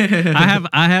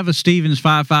 I have a Stevens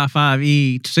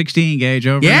 555E 16 gauge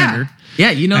over under.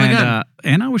 Yeah, you know the gun.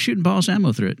 And I was shooting boss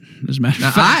ammo through it. As a matter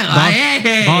of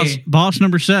fact, boss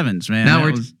number 7s, man.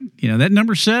 That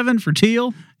number 7 for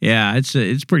teal. Yeah,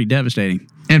 it's pretty devastating.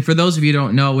 And for those of you who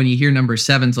don't know, when you hear number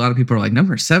 7s, a lot of people are like,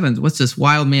 number 7s, what's this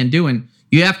wild man doing?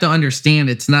 You have to understand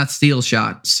it's not steel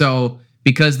shot. So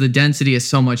because the density is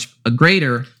so much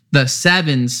greater, the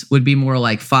 7s would be more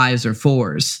like 5s or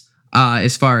 4s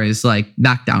as far as like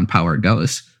knockdown power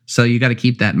goes. So you got to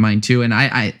keep that in mind too. And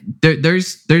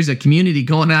there's a community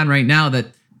going on right now that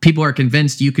people are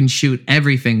convinced you can shoot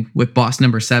everything with boss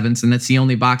number 7s, and that's the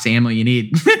only box of ammo you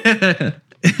need.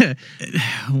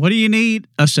 What do you need?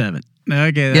 A 7.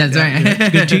 Okay, that's right. That's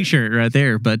a good T-shirt right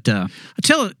there. But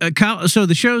Kyle, so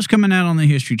the show's coming out on the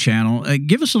History Channel.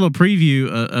 Give us a little preview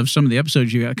of some of the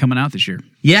episodes you got coming out this year.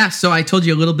 Yeah, so I told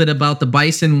you a little bit about the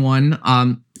bison one.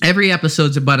 Every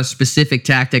episode's about a specific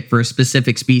tactic for a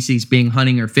specific species, being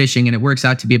hunting or fishing, and it works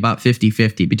out to be about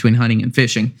 50-50 between hunting and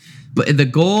fishing. But the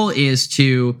goal is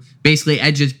to basically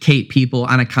educate people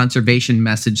on a conservation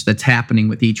message that's happening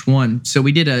with each one. So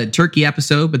we did a turkey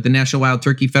episode with the National Wild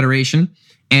Turkey Federation,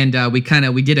 and we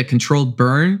did a controlled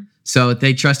burn. So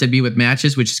they trusted me with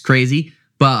matches, which is crazy.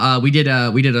 But we did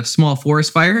a small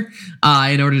forest fire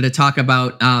in order to talk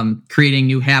about creating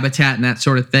new habitat and that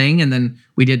sort of thing. And then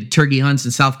we did turkey hunts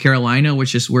in South Carolina,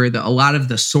 which is where a lot of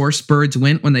the source birds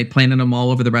went when they planted them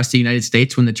all over the rest of the United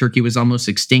States when the turkey was almost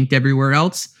extinct everywhere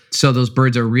else. So those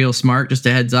birds are real smart. Just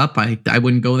a heads up. I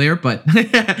wouldn't go there, but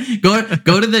go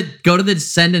to the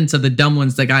descendants of the dumb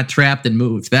ones that got trapped and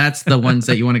moved. That's the ones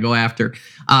that you want to go after.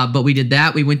 But we did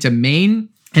that. We went to Maine.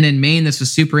 And in Maine, this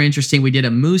was super interesting. We did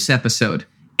a moose episode,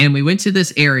 and we went to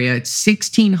this area. It's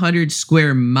 1,600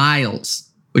 square miles,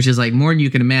 which is like more than you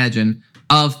can imagine,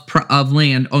 of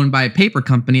land owned by a paper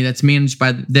company that's managed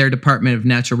by their Department of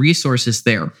Natural Resources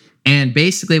there. And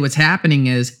basically what's happening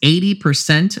is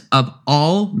 80% of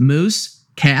all moose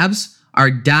calves are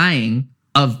dying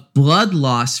of blood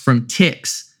loss from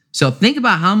ticks. So think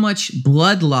about how much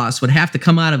blood loss would have to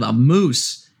come out of a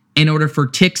moose in order for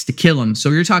ticks to kill them. So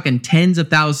you're talking tens of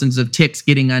thousands of ticks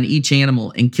getting on each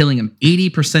animal and killing them.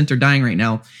 80% are dying right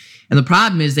now. And the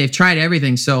problem is they've tried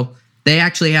everything. So they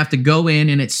actually have to go in,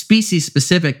 and it's species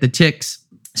specific, the ticks.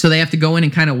 So they have to go in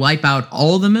and kind of wipe out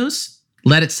all the moose,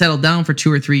 let it settle down for 2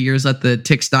 or 3 years, let the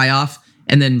ticks die off,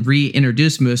 and then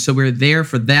reintroduce moose. So we're there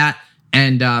for that.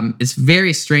 And it's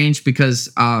very strange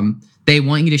because they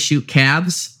want you to shoot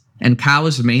calves and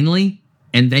cows mainly,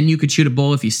 and then you could shoot a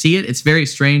bull if you see it. It's very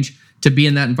strange to be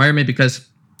in that environment because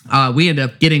we ended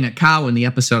up getting a cow in the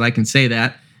episode. I can say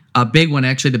that. A big one,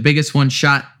 actually, the biggest one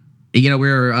shot. We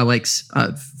were like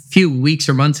a few weeks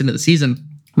or months into the season.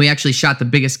 We actually shot the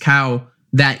biggest cow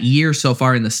that year so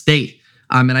far in the state.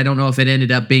 And I don't know if it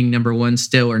ended up being number 1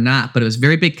 still or not, but it was a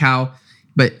very big cow.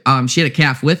 But she had a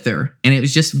calf with her, and it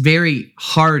was just very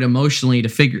hard emotionally to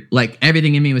figure, like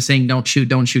everything in me was saying, don't shoot,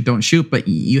 don't shoot, don't shoot, but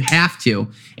you have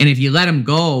to. And if you let them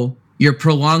go, you're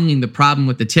prolonging the problem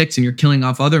with the ticks and you're killing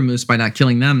off other moose by not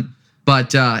killing them.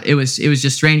 But it was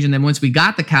just strange. And then once we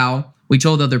got the cow, we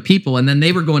told other people, and then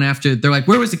they were going after, they're like,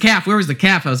 where was the calf? Where was the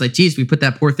calf? I was like, geez, we put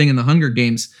that poor thing in the Hunger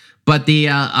Games. But the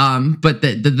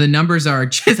numbers are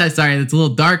just, sorry, it's a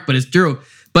little dark, but it's true.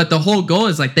 But the whole goal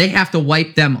is like they have to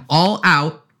wipe them all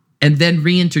out and then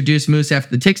reintroduce moose after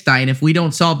the ticks die. And if we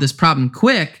don't solve this problem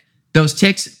quick, those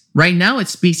ticks, right now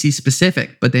it's species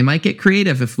specific, but they might get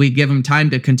creative if we give them time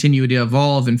to continue to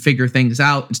evolve and figure things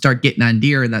out and start getting on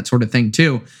deer and that sort of thing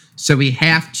too. So we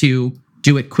have to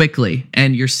do it quickly,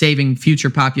 and you're saving future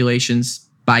populations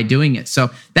by doing it. So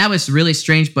that was really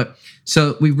strange, but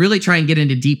so we really try and get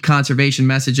into deep conservation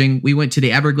messaging. We went to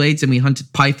the Everglades and we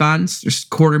hunted pythons. There's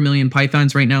 250,000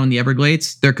 pythons right now in the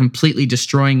Everglades. They're completely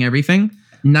destroying everything.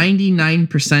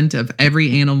 99% of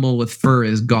every animal with fur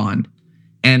is gone.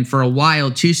 And for a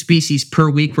while, 2 species per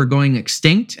week were going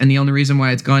extinct. And the only reason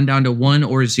why it's gone down to 1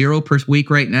 or 0 per week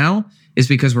right now is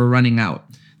because we're running out.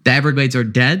 The Everglades are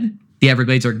dead. The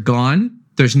Everglades are gone.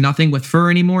 There's nothing with fur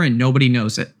anymore, and nobody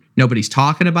knows it. Nobody's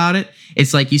talking about it.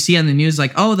 It's like you see on the news,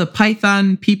 like, oh, the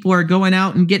python people are going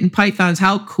out and getting pythons.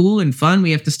 How cool and fun.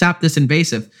 We have to stop this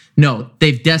invasive. No,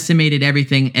 they've decimated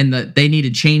everything, and they need to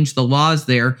change the laws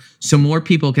there so more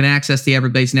people can access the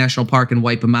Everglades National Park and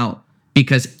wipe them out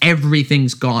because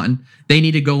everything's gone. They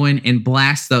need to go in and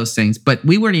blast those things. But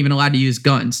we weren't even allowed to use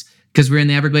guns because we're in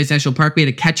the Everglades National Park. We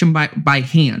had to catch them by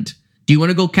hand. Do you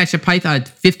want to go catch a python, a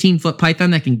 15-foot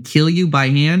python that can kill you by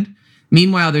hand?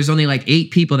 Meanwhile, there's only like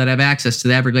 8 people that have access to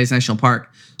the Everglades National Park.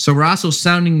 So we're also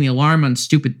sounding the alarm on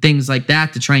stupid things like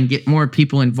that to try and get more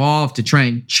people involved, to try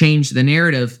and change the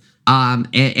narrative,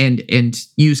 and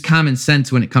use common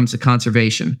sense when it comes to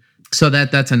conservation. So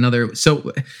that's another.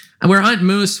 So we're hunting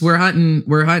moose, we're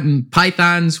hunting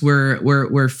pythons,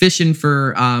 we're fishing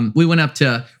for. We went up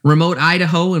to remote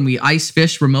Idaho and we ice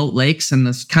fish remote lakes, and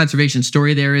the conservation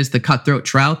story there is the cutthroat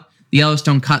trout. The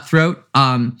Yellowstone cutthroat,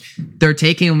 they're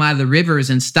taking them out of the rivers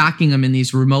and stocking them in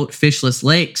these remote fishless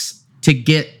lakes to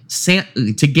get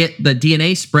the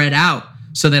DNA spread out,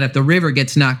 so that if the river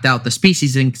gets knocked out, the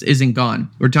species isn't gone.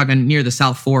 We're talking near the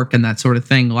South Fork and that sort of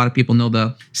thing. A lot of people know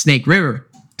the Snake River.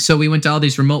 So we went to all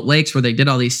these remote lakes where they did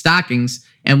all these stockings,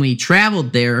 and we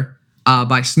traveled there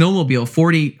by snowmobile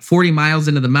 40 miles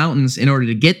into the mountains in order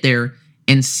to get there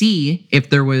and see if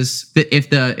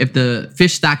the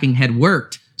fish stocking had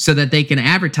worked, so that they can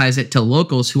advertise it to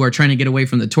locals who are trying to get away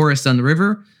from the tourists on the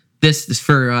river. This is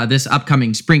for this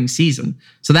upcoming spring season.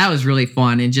 So that was really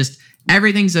fun. And just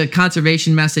everything's a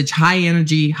conservation message, high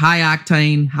energy, high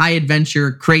octane, high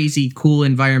adventure, crazy, cool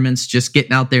environments, just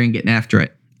getting out there and getting after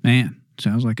it. Man,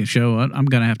 sounds like a show I'm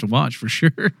going to have to watch for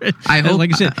sure. I hope,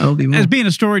 like I said, I'll be more. As being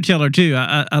a storyteller too,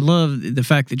 I love the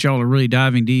fact that y'all are really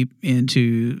diving deep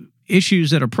into issues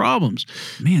that are problems.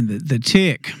 Man, the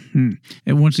tick. And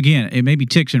once again, it may be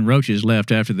ticks and roaches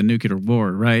left after the nuclear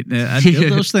war, right?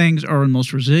 Those things are the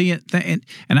most resilient thing.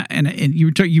 And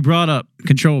you brought up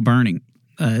controlled burning.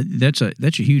 That's a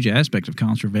huge aspect of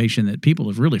conservation that people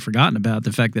have really forgotten about.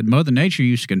 The fact that Mother Nature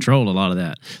used to control a lot of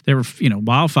that. There were,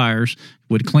 wildfires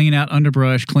would clean out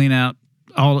underbrush, clean out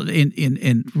all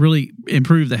and really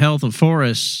improve the health of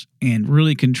forests and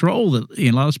really control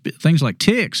a lot of things like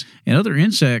ticks and other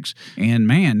insects. And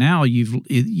man, now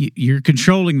you're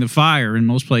controlling the fire in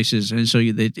most places, and so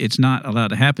it's not allowed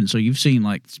to happen. So you've seen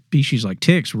like species like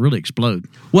ticks really explode.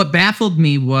 What baffled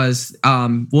me was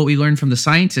what we learned from the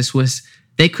scientists was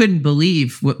they couldn't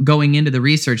believe going into the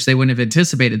research. They wouldn't have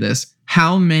anticipated this.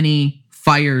 How many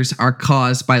fires are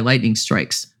caused by lightning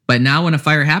strikes? But now when a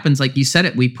fire happens, like you said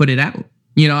it, we put it out.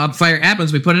 A fire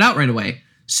happens, we put it out right away.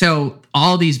 So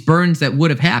all these burns that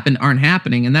would have happened aren't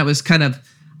happening. And that was kind of,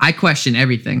 I question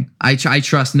everything. I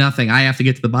trust nothing. I have to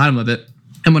get to the bottom of it.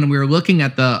 And when we were looking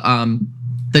at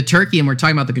the turkey and we're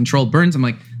talking about the controlled burns, I'm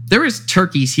like, there was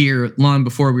turkeys here long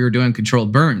before we were doing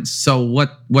controlled burns. So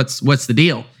what's the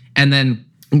deal? And then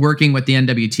working with the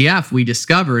NWTF, we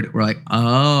discovered, we're like,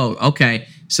 oh, okay.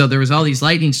 So there was all these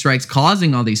lightning strikes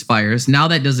causing all these fires. Now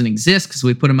that doesn't exist because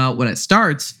we put them out when it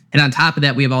starts. And on top of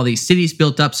that, we have all these cities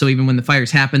built up. So even when the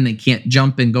fires happen, they can't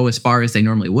jump and go as far as they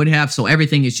normally would have. So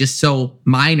everything is just so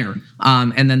minor.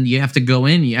 And then you have to go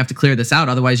in, you have to clear this out.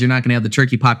 Otherwise, you're not going to have the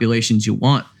turkey populations you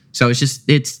want. So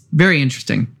it's very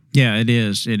interesting. Yeah, it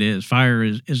is. It is. Fire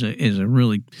is a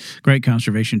really great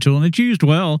conservation tool, and it's used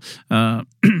well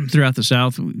throughout the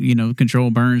South.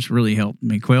 Control burns really help.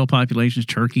 Quail populations,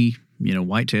 turkey,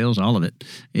 whitetails, all of it.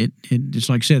 It's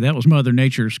like I said, that was Mother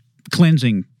Nature's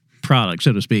cleansing product,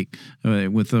 so to speak,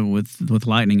 with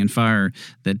lightning and fire.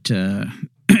 That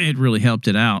it really helped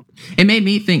it out. It made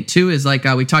me think too. Is like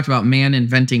we talked about man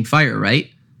inventing fire, right?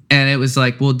 And it was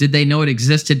like, well, did they know it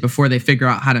existed before they figure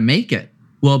out how to make it?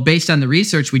 Well, based on the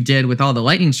research we did with all the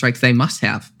lightning strikes, they must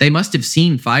have. They must have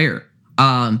seen fire.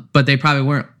 But they probably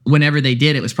weren't. Whenever they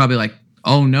did, it was probably like,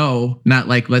 oh no, not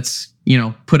like let's,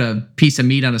 put a piece of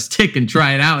meat on a stick and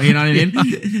try it out. You know what I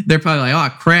mean? They're probably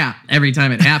like, oh crap, every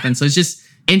time it happens. So it's just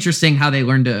interesting how they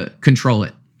learned to control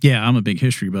it. Yeah, I'm a big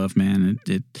history buff, man.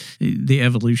 The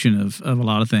evolution of a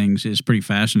lot of things is pretty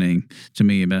fascinating to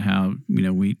me about how,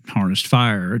 we harnessed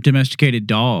fire, domesticated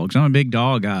dogs. I'm a big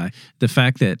dog guy. The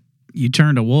fact that you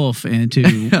turned a wolf into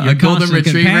your golden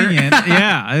retriever. Companion.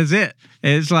 Yeah, that's it.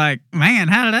 It's like, man,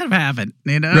 how did that happen?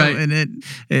 Right. And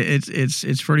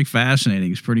it's pretty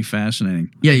fascinating. It's pretty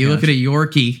fascinating. Yeah, you look at a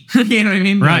Yorkie. You know what I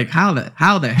mean? Right. Like,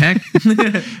 how the heck?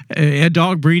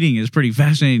 Dog breeding is pretty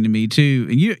fascinating to me too.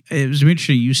 And it was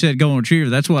interesting. You said golden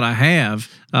retriever. That's what I have.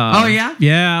 Oh yeah.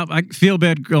 Yeah, I feel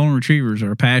bad. Golden retrievers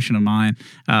are a passion of mine.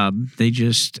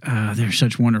 They're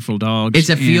such wonderful dogs. It's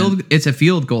a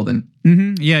field golden.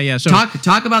 Mm-hmm. Yeah. So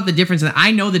talk about the difference.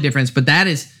 I know the difference, but that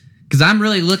is because I'm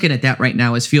really looking at that right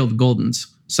now as field goldens.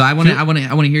 So I want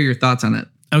to hear your thoughts on it.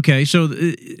 Okay, so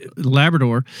the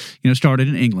Labrador, started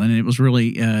in England, and it was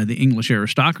really the English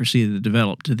aristocracy that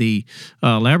developed the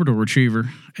Labrador Retriever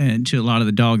into a lot of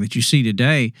the dog that you see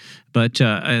today. But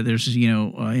there's,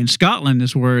 in Scotland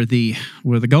is where the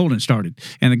Golden started,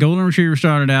 and the Golden Retriever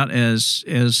started out as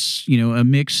a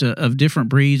mix of different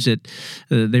breeds that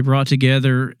they brought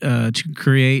together to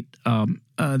create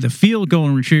the field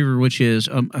golden retriever, which is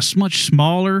a much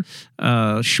smaller,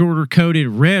 shorter coated,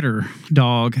 redder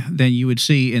dog than you would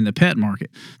see in the pet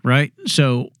market, right?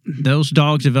 So those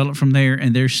dogs develop from there,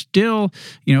 and there's still,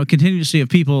 a continuity of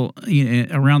people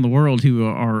around the world who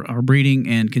are breeding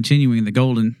and continuing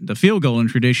the field golden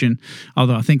tradition.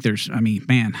 Although I think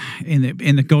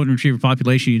in the golden retriever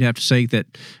population, you'd have to say that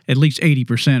at least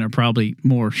 80% are probably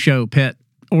more show pet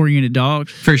oriented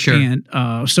dogs, for sure.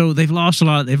 And so they've lost a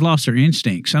lot. They've lost their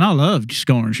instincts, and I love just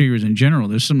golden retrievers in general.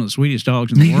 They're some of the sweetest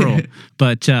dogs in the world.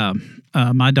 But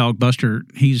my dog Buster,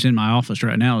 he's in my office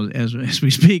right now as we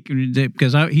speak,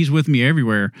 because he's with me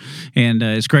everywhere, and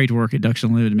it's great to work at Ducks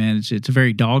Unlimited, man. It's a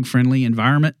very dog friendly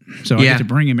environment, so I get to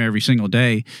bring him every single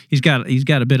day. He's got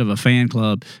a bit of a fan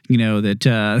club,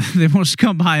 that wants to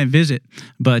come by and visit.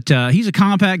 But he's a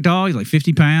compact dog. He's like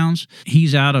 50 pounds.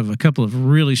 He's out of a couple of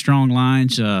really strong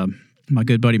lines. My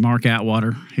good buddy Mark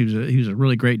Atwater, he was a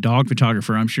really great dog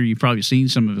photographer. I'm sure you've probably seen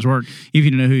some of his work. If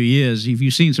you don't know who he is, if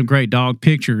you've seen some great dog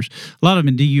pictures, a lot of them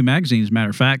in DU magazine, as a matter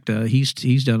of fact.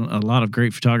 He's done a lot of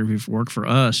great photography work for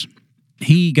us.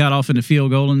 He got off into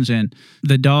field goldens, and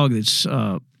the dog that's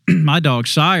my dog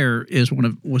Sire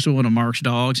was one of Mark's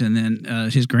dogs, and then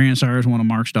his grandsire is one of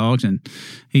Mark's dogs, and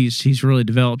he's really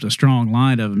developed a strong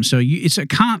line of them. So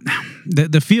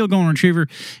the field golden retriever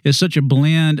is such a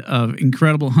blend of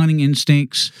incredible hunting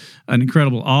instincts, an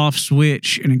incredible off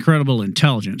switch, and incredible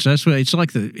intelligence. That's what it's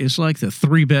like the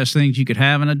three best things you could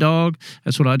have in a dog.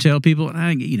 That's what I tell people. And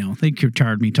I think you're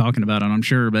tired of me talking about it, I'm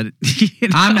sure, but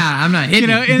I'm not hitting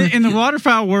in the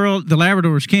waterfowl world, the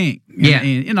Labrador is king. Yeah.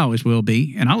 And it always will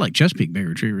be. And I like Chesapeake Bay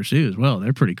Retrievers too as well.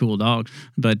 They're pretty cool dogs.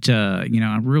 But,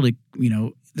 I'm really,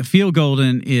 the field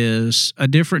golden is a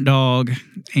different dog.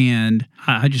 And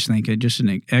I just think it's just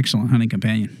an excellent hunting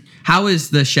companion. How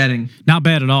is the shedding? Not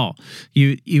bad at all.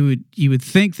 You would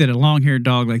think that a long-haired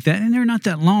dog like that, and they're not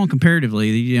that long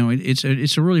comparatively.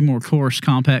 It's a really more coarse,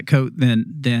 compact coat than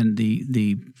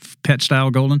the pet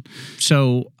style golden.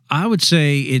 So I would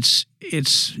say it's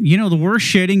the worst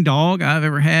shedding dog I've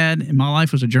ever had in my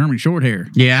life was a German Shorthair.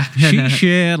 Yeah. She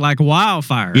shed like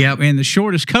wildfire. Yep. And the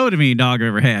shortest coat of any dog I've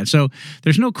ever had. So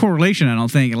there's no correlation, I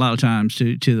don't think, a lot of times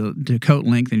to the coat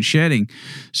length and shedding.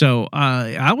 So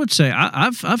I would say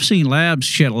I've seen labs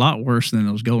shed a lot worse than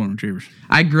those golden retrievers.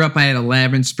 I grew up, I had a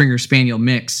Lab and Springer Spaniel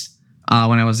mix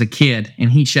when I was a kid,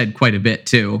 and he shed quite a bit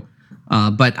too.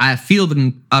 But a field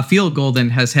golden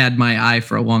has had my eye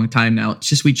for a long time now. It's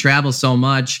just we travel so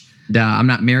much. I'm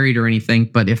not married or anything,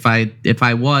 but if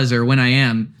I was, or when I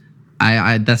am,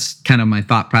 I that's kind of my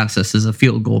thought process as a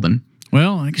field golden.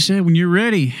 Well, like I said, when you're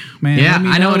ready, man. Yeah,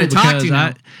 I know what to talk to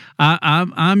now.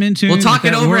 I'm into. We'll talk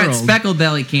it over at Speckled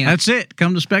Belly Camp. That's it.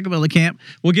 Come to Speckled Belly Camp.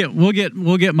 We'll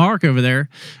get Mark over there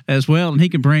as well, and he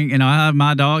can bring. I have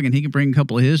my dog, and he can bring a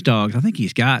couple of his dogs. I think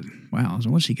he's got. Wow,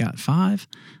 what's he got? 5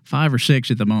 or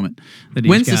 6 at the moment.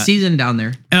 When's the season down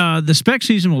there? The spec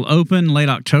season will open late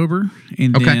October,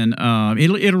 and then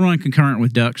it'll run concurrent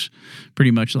with ducks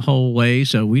pretty much the whole way.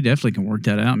 So we definitely can work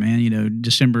that out, man.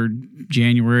 December,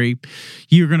 January,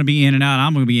 you're going to be in and out.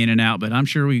 I'm going to be in and out, but I'm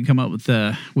sure we can come up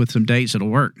with some dates that'll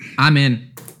work. I'm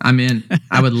in.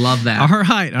 I would love that. All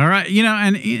right.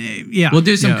 We'll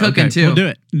do some cooking too. We'll do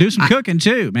it. Do some cooking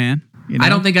too, man. I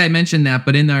don't think I mentioned that,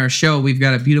 but in our show, we've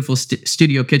got a beautiful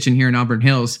studio kitchen here in Auburn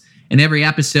Hills. In every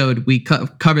episode, we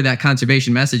cover that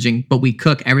conservation messaging, but we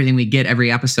cook everything we get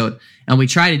every episode. And we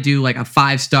try to do like a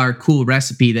 5-star cool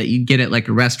recipe that you get at like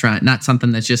a restaurant, not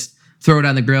something that's just throw it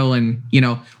on the grill. And,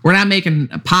 we're not making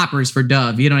poppers for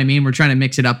Dove. You know what I mean? We're trying to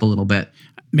mix it up a little bit.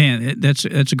 Man, that's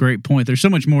a great point. There's so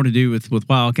much more to do with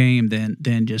wild game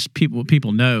than just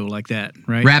people know like that,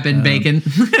 right? Wrapping bacon.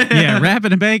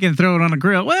 Wrapping and bacon, throw it on a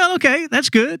grill. Well, okay, that's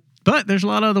good. But there's a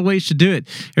lot of other ways to do it.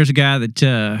 There's a guy that,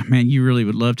 you really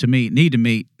would love to need to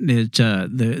meet. It's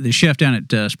the chef down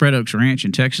at Spread Oaks Ranch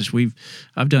in Texas.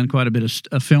 I've done quite a bit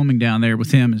of filming down there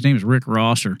with him. His name is Rick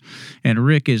Rosser. And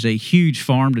Rick is a huge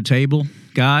farm-to-table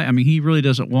guy. I mean, he really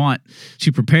doesn't want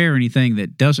to prepare anything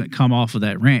that doesn't come off of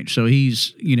that ranch. So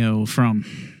he's, his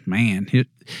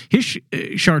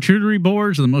charcuterie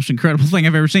boards are the most incredible thing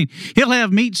I've ever seen. He'll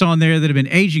have meats on there that have been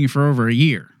aging for over a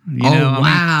year.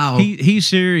 Wow. He's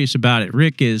serious about it.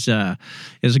 Rick is a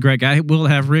great guy. We'll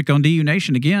have Rick on DU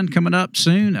Nation again coming up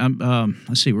soon.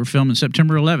 Let's see, we're filming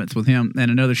September 11th with him and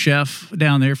another chef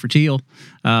down there for Teal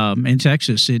in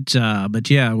Texas. But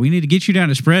we need to get you down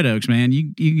to Spread Oaks, man.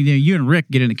 You and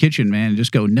Rick get in the kitchen, man, and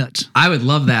just go nuts. I would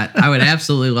love that. I would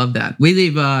absolutely love that. We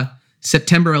leave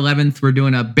September 11th. We're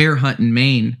doing a bear hunt in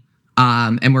Maine,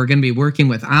 and we're going to be working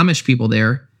with Amish people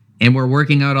there. And we're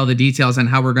working out all the details on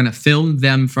how we're going to film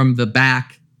them from the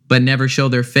back, but never show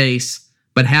their face.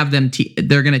 but have them,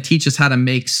 they're going to teach us how to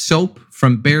make soap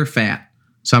from bear fat.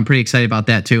 So I'm pretty excited about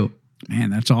that too.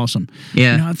 Man, that's awesome.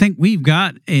 Yeah. I think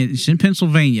it's in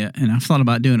Pennsylvania, and I've thought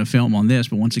about doing a film on this,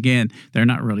 but once again, they're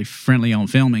not really friendly on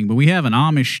filming. But we have an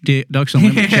Amish Ducks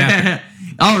Unlimited chapter.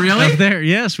 Oh, really? Up there,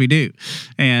 yes, we do.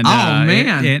 And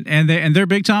man, and they're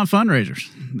big time fundraisers.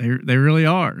 They really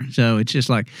are. So it's just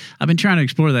like I've been trying to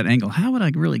explore that angle. How would I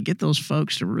really get those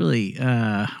folks to really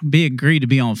be agreed to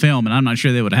be on film? And I'm not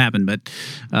sure that would happen, but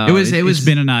it's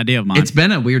been an idea of mine. It's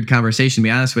been a weird conversation, to be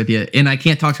honest with you, and I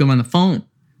can't talk to him on the phone.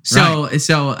 So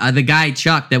the guy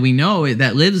Chuck that we know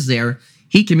that lives there,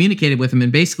 he communicated with him,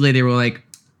 and basically they were like,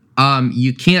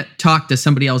 you can't talk to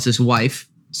somebody else's wife.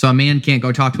 So a man can't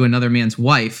go talk to another man's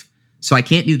wife. So I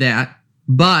can't do that.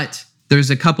 But there's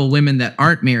a couple women that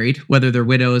aren't married, whether they're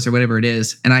widows or whatever it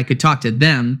is, and I could talk to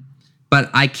them,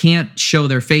 but I can't show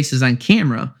their faces on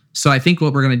camera. So I think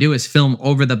what we're going to do is film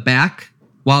over the back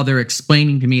while they're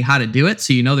explaining to me how to do it,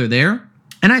 so you know they're there.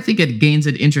 And I think it gains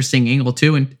an interesting angle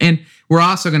too. And we're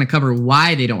also going to cover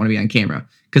why they don't want to be on camera,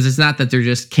 because it's not that they're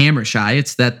just camera shy.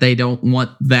 It's that they don't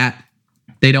want that.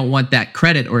 They don't want that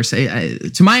credit, or say,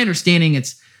 to my understanding,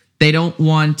 they don't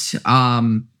want.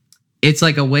 It's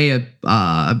like a way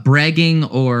of bragging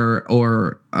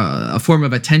or a form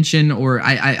of attention, or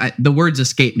I the words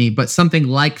escape me, but something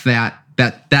like that.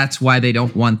 That's why they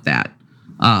don't want that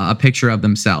a picture of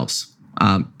themselves.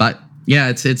 But yeah,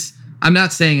 it's. I'm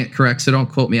not saying it correct, so don't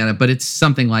quote me on it, but it's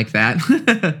something like that.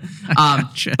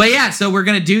 Gotcha. But yeah, so we're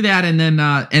going to do that. And then,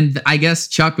 and I guess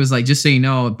Chuck was like, just so you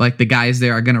know, like the guys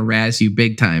there are going to razz you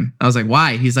big time. I was like,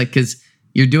 why? He's like, because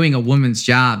you're doing a woman's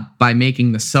job by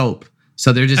making the soap.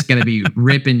 So they're just going to be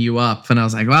ripping you up. And I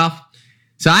was like, well,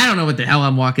 so I don't know what the hell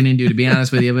I'm walking into, to be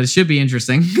honest with you, but it should be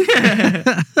interesting.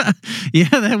 Yeah,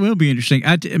 that will be interesting.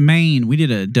 Maine, we did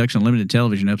a Ducks Unlimited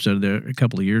television episode there a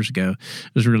couple of years ago.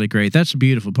 It was really great. That's a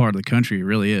beautiful part of the country. It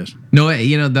really is. No,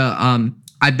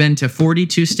 I've been to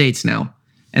 42 states now,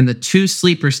 and the two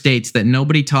sleeper states that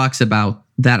nobody talks about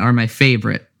that are my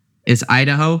favorite is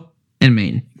Idaho and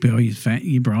Maine. Bill,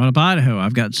 you brought up Idaho.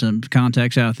 I've got some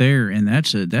contacts out there, and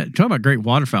talk about great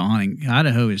waterfowl hunting.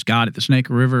 Idaho has got it. The Snake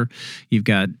River. You've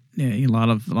got a lot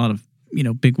of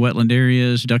big wetland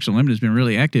areas. Ducks Unlimited has been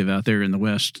really active out there in the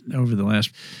West over the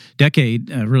last decade,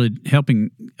 really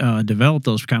helping develop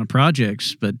those kind of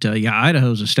projects. But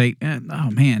Idaho's a state.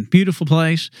 Oh man, beautiful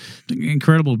place,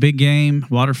 incredible big game,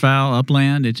 waterfowl,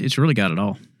 upland. It's really got it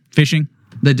all. Fishing.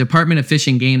 The Department of Fish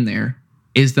and Game there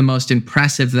is the most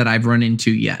impressive that I've run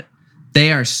into yet.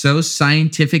 They are so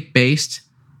scientific based.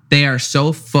 They are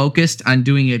so focused on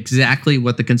doing exactly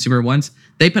what the consumer wants.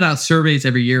 They put out surveys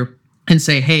every year and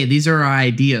say, hey, these are our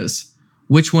ideas.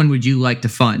 Which one would you like to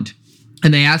fund?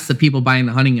 And they ask the people buying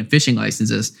the hunting and fishing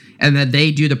licenses, and then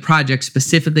they do the project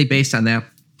specifically based on that,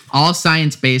 all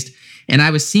science-based. And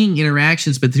I was seeing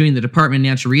interactions between the Department of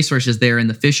Natural Resources there and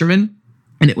the fishermen,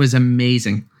 and it was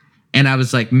amazing. And I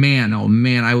was like, man, oh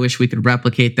man, I wish we could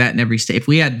replicate that in every state. If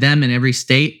we had them in every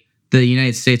state, the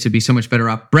United States would be so much better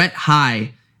off. Brett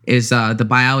High is the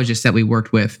biologist that we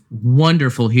worked with.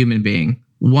 Wonderful human being,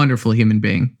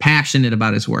 passionate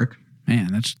about his work.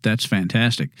 Man, that's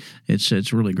fantastic.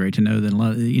 It's really great to know that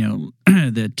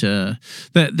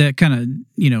that kind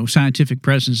of scientific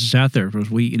presence is out there,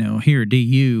 because we here at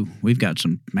DU we've got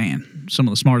some of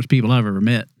the smartest people I've ever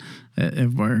met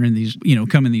are in these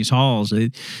come in these halls.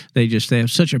 They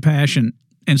have such a passion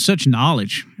and such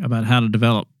knowledge about how to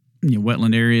develop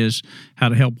wetland areas, how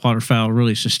to help waterfowl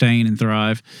really sustain and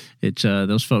thrive. It's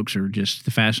those folks are just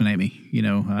fascinate me.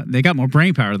 They got more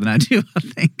brain power than I do, I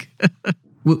think.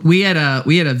 We had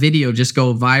a video just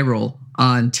go viral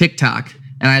on TikTok,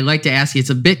 and I'd like to ask you. It's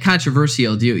a bit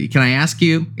controversial. Can I ask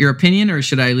you your opinion, or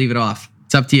should I leave it off?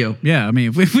 It's up to you. Yeah, I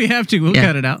mean, if we have to, we'll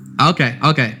cut it out.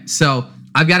 Okay. So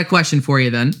I've got a question for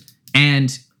you then,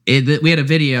 and we had a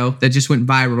video that just went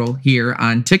viral here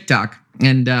on TikTok,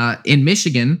 and in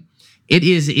Michigan, it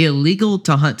is illegal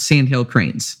to hunt sandhill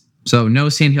cranes. So no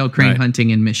sandhill crane hunting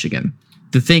in Michigan.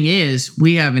 The thing is,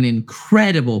 we have an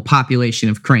incredible population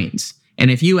of cranes. And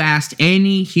if you asked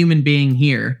any human being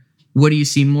here, what do you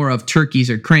see more of, turkeys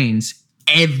or cranes?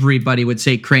 Everybody would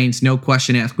say cranes, no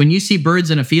question asked. When you see birds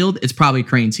in a field, it's probably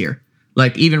cranes here.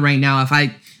 Like even right now, if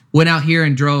I went out here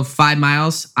and drove 5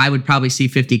 miles, I would probably see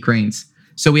 50 cranes.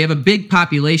 So we have a big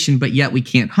population, but yet we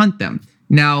can't hunt them.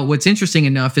 Now, what's interesting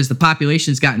enough is the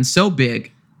population's gotten so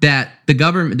big that the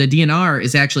government, the DNR,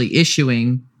 is actually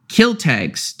issuing kill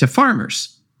tags to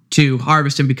farmers to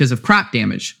harvest them because of crop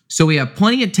damage. So we have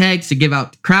plenty of tags to give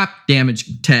out crop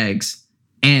damage tags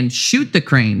and shoot the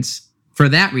cranes for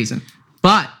that reason.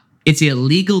 But it's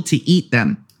illegal to eat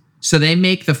them. So they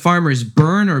make the farmers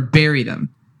burn or bury them.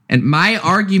 And my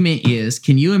argument is,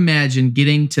 can you imagine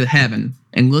getting to heaven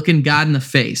and looking God in the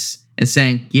face and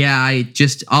saying, yeah,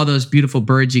 all those beautiful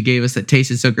birds you gave us that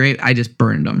tasted so great, I just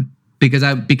burned them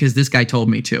because this guy told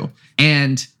me to.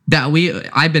 And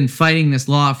I've been fighting this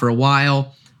law for a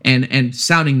while and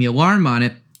sounding the alarm on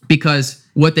it, because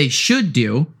what they should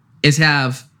do is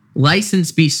have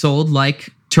license be sold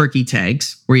like turkey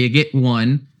tags, where you get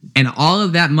one, and all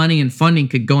of that money and funding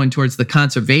could go in towards the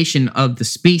conservation of the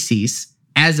species,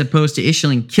 as opposed to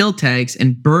issuing kill tags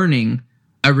and burning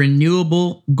a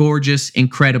renewable, gorgeous,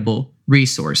 incredible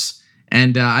resource.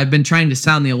 And I've been trying to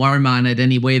sound the alarm on it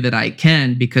any way that I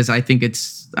can, because I think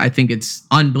it's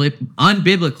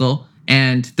unbiblical,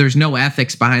 and there's no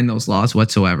ethics behind those laws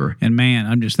whatsoever. And man,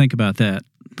 I'm just thinking about that,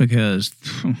 because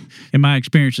in my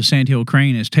experience, the sandhill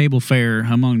crane is table fare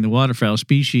among the waterfowl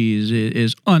species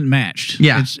is unmatched.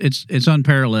 Yeah. It's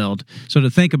unparalleled. So to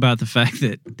think about the fact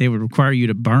that they would require you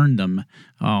to burn them,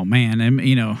 oh man, and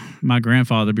my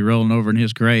grandfather would be rolling over in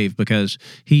his grave, because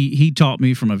he taught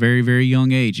me from a very, very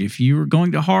young age, if you are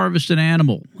going to harvest an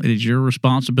animal, it is your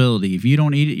responsibility. If you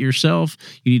don't eat it yourself,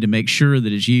 you need to make sure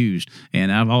that it's used.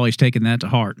 And I've always taken that to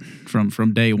heart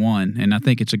from day one. And I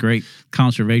think it's a great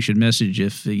conservation message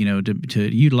to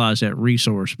utilize that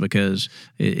resource, because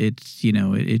it's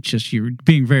just, you're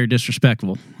being very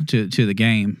disrespectful to the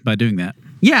game by doing that.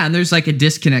 Yeah, and there's like a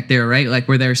disconnect there, right? Like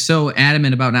where they're so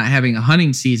adamant about not having a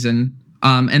hunting season,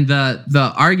 and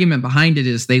the argument behind it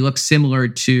is they look similar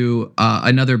to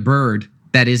another bird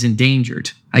that is endangered.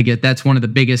 I get that's one of the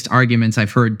biggest arguments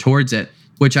I've heard towards it,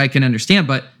 which I can understand.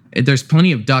 But there's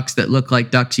plenty of ducks that look like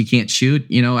ducks you can't shoot.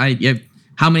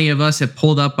 How many of us have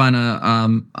pulled up on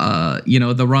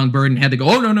the wrong bird and had to go,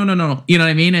 oh, no. You know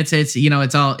what I mean?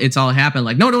 It's all happened.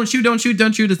 Like, no, don't shoot.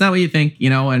 It's not what you think,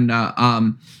 and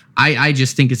I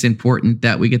just think it's important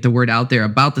that we get the word out there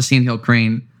about the sandhill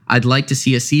crane. I'd like to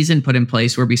see a season put in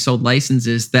place where we sold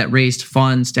licenses that raised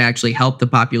funds to actually help the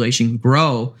population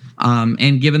grow.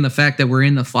 And given the fact that we're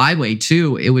in the flyway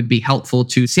too, it would be helpful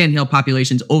to sandhill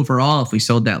populations overall if we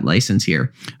sold that license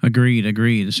here. Agreed.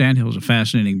 The sandhill is a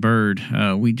fascinating bird.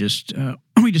 We just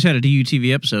had a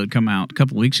DUTV episode come out a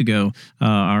couple of weeks ago.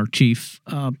 Our chief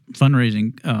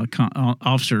fundraising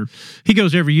officer, he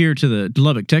goes every year to the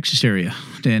Lubbock, Texas area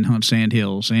and hunt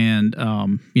sandhills, and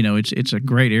it's a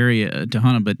great area to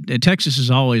hunt them. But Texas has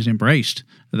always embraced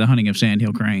the hunting of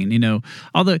sandhill crane.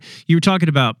 Although you were talking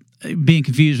about being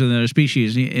confused with another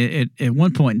species, at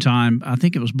one point in time, I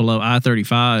think it was below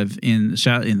I-35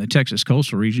 in the Texas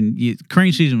coastal region,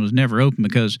 crane season was never open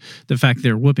because the fact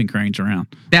there were whooping cranes around.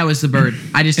 That was the bird.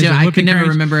 I could never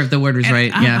remember if the word was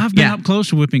right. I've been up close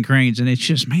to whooping cranes, and it's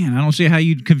just, man, I don't see how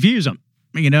you'd confuse them.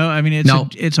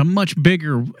 It's a much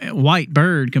bigger white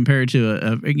bird compared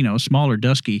to a smaller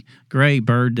dusky gray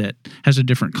bird that has a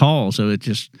different call. So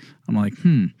I'm like,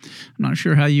 I'm not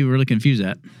sure how you really confuse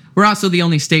that. We're also the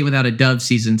only state without a dove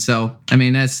season, so I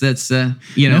mean that's okay.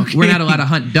 We're not allowed to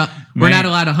hunt we're not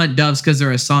allowed to hunt doves because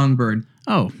they're a songbird.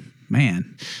 Oh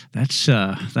man, that's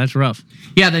rough.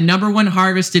 Yeah, the number one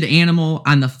harvested animal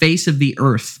on the face of the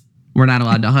earth. We're not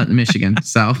allowed to hunt in Michigan.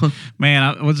 So, man,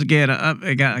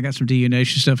 I got some DU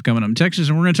Nation stuff coming up in Texas,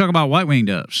 and we're going to talk about white-winged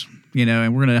doves.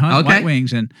 And we're going to hunt white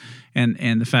wings, and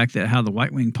the fact that how the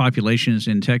white-winged populations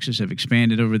in Texas have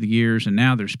expanded over the years, and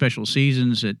now there's special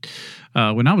seasons. That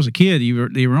when I was a kid,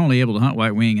 they were only able to hunt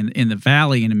white-wing in the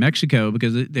valley and in Mexico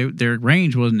because their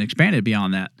range wasn't expanded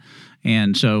beyond that.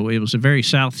 And so it was a very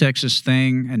South Texas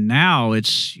thing, and now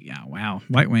it's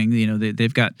white wing.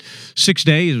 They've got 6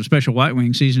 days of special white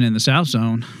wing season in the South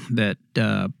Zone that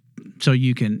so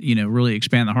you can really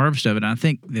expand the harvest of it. And I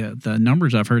think the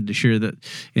numbers I've heard this year that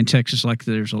in Texas, I think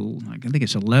it's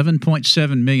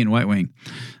 11.7 million white wing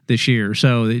this year.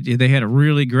 So they had a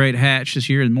really great hatch this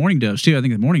year. And morning doves too. I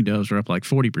think the morning doves are up like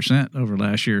 40% over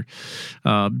last year.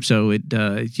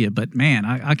 But man,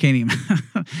 I can't even.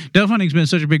 Dove hunting's been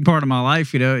such a big part of my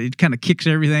life. It kind of kicks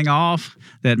everything off.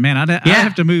 That man, I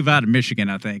have to move out of Michigan.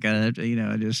 I think I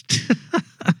just.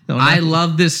 I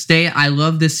love this state. I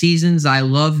love the seasons. I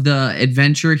love the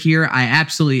adventure here.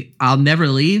 I'll never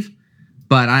leave,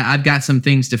 but I've got some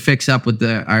things to fix up with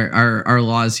our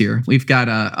laws here. We've got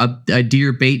a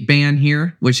deer bait ban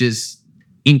here, which is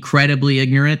incredibly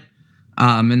ignorant.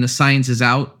 And the science is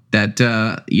out that,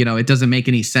 it doesn't make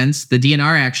any sense. The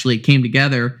DNR actually came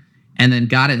together and then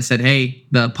got it and said, hey,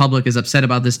 the public is upset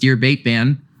about this deer bait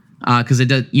ban. Because it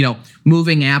does,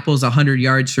 moving apples 100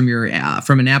 yards from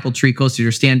an apple tree close to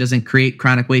your stand doesn't create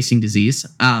chronic wasting disease.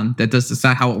 That's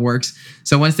not how it works.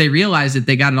 So once they realized it,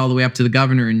 they got it all the way up to the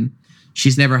governor, and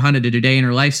she's never hunted it a day in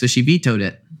her life, so she vetoed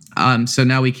it. So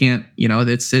now we can't,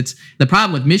 it's the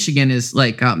problem with Michigan is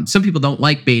like some people don't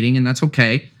like baiting, and that's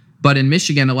okay. But in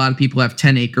Michigan, a lot of people have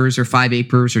 10 acres or 5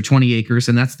 acres or 20 acres,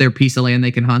 and that's their piece of land they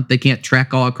can hunt. They can't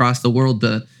trek all across the world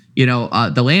the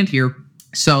land here.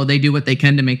 So they do what they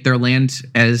can to make their land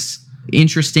as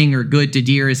interesting or good to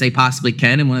deer as they possibly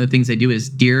can. And one of the things they do is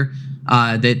deer,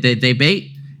 they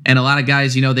bait. And a lot of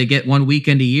guys, they get 1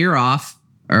 weekend a year off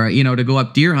or, to go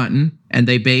up deer hunting, and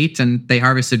they bait and they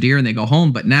harvest their deer and they go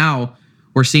home. But now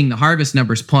we're seeing the harvest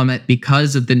numbers plummet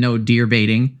because of the no deer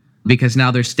baiting, because now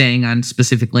they're staying on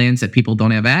specific lands that people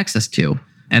don't have access to.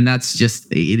 And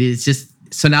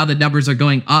so now the numbers are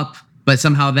going up, but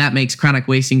somehow that makes chronic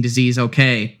wasting disease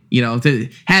okay.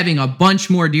 Having a bunch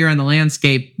more deer on the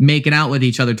landscape making out with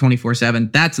each other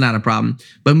 24/7, that's not a problem.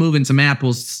 But moving some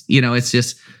apples,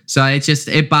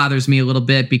 it bothers me a little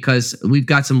bit because we've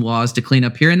got some laws to clean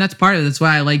up here. And that's part of it. That's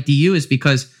why I like DU, is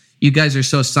because you guys are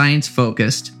so science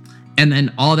focused. And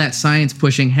then all that science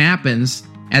pushing happens.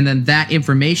 And then that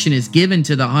information is given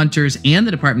to the hunters and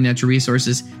the Department of Natural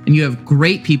Resources. And you have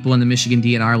great people in the Michigan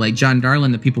DNR, like John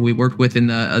Darlin, the people we worked with in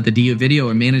the DU video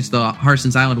and manage the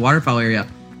Harson's Island waterfowl area.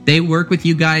 They work with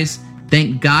you guys.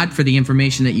 Thank God for the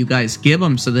information that you guys give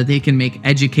them so that they can make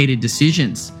educated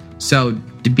decisions. So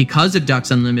because of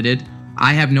Ducks Unlimited,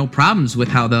 I have no problems with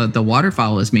how the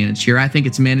waterfowl is managed here. I think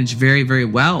it's managed very, very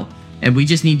well. And we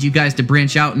just need you guys to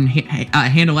branch out and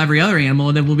handle every other animal,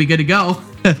 and then we'll be good to go.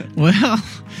 Well,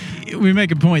 we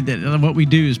make a point that what we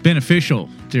do is beneficial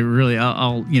to really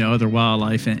all other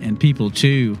wildlife and people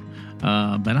too. But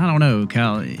I don't know,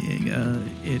 Kyle.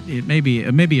 It may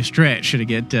be a stretch to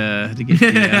get the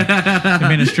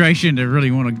administration to really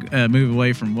want to move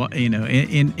away from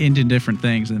into different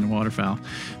things than the waterfowl.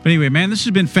 But anyway, man, this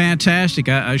has been fantastic.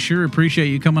 I sure appreciate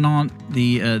you coming on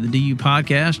the DU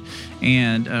podcast,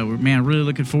 and we're really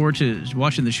looking forward to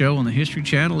watching the show on the History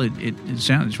Channel.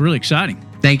 It's really exciting.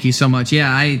 Thank you so much. Yeah,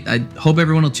 I hope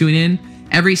everyone will tune in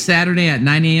every Saturday at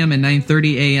 9 a.m. and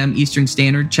 9:30 a.m. Eastern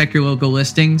Standard. Check your local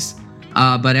listings.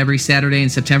 But every Saturday in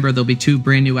September, there'll be 2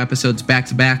 brand new episodes back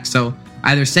to back. So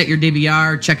either set your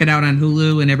DVR, check it out on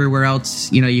Hulu, and everywhere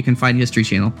else, you can find History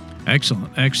Channel.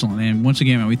 Excellent. And once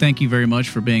again, man, we thank you very much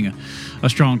for being a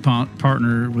strong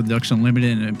partner with Ducks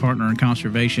Unlimited and a partner in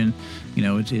conservation.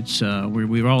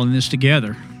 We're all in this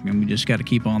together, and we just got to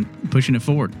keep on pushing it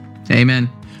forward. Amen.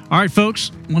 All right,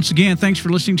 folks. Once again, thanks for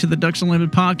listening to the Ducks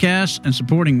Unlimited podcast and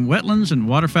supporting wetlands and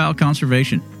waterfowl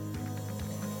conservation.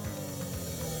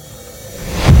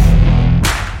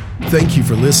 Thank you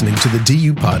for listening to the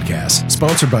DU Podcast,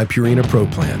 sponsored by Purina Pro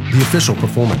Plan, the official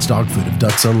performance dog food of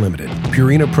Ducks Unlimited.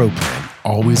 Purina Pro Plan,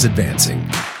 always advancing.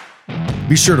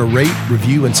 Be sure to rate,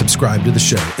 review, and subscribe to the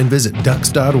show, and visit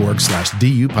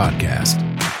ducks.org/DU Podcast.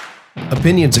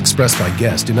 Opinions expressed by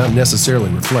guests do not necessarily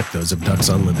reflect those of Ducks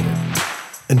Unlimited.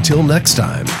 Until next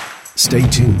time, stay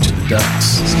tuned to the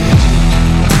Ducks.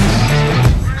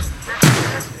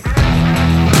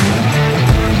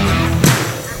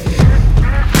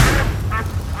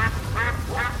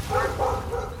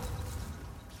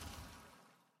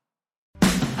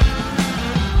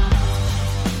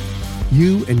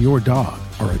 You and your dog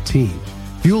are a team.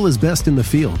 Fuel is best in the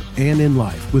field and in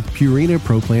life with Purina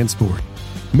Pro Plan Sport.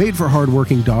 Made for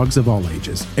hardworking dogs of all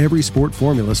ages, every sport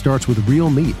formula starts with real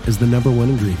meat as the #1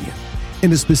 ingredient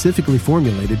and is specifically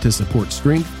formulated to support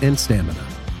strength and stamina.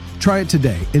 Try it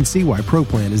today and see why Pro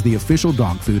Plan is the official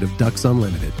dog food of Ducks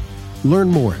Unlimited. Learn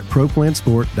more at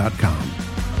ProPlansport.com.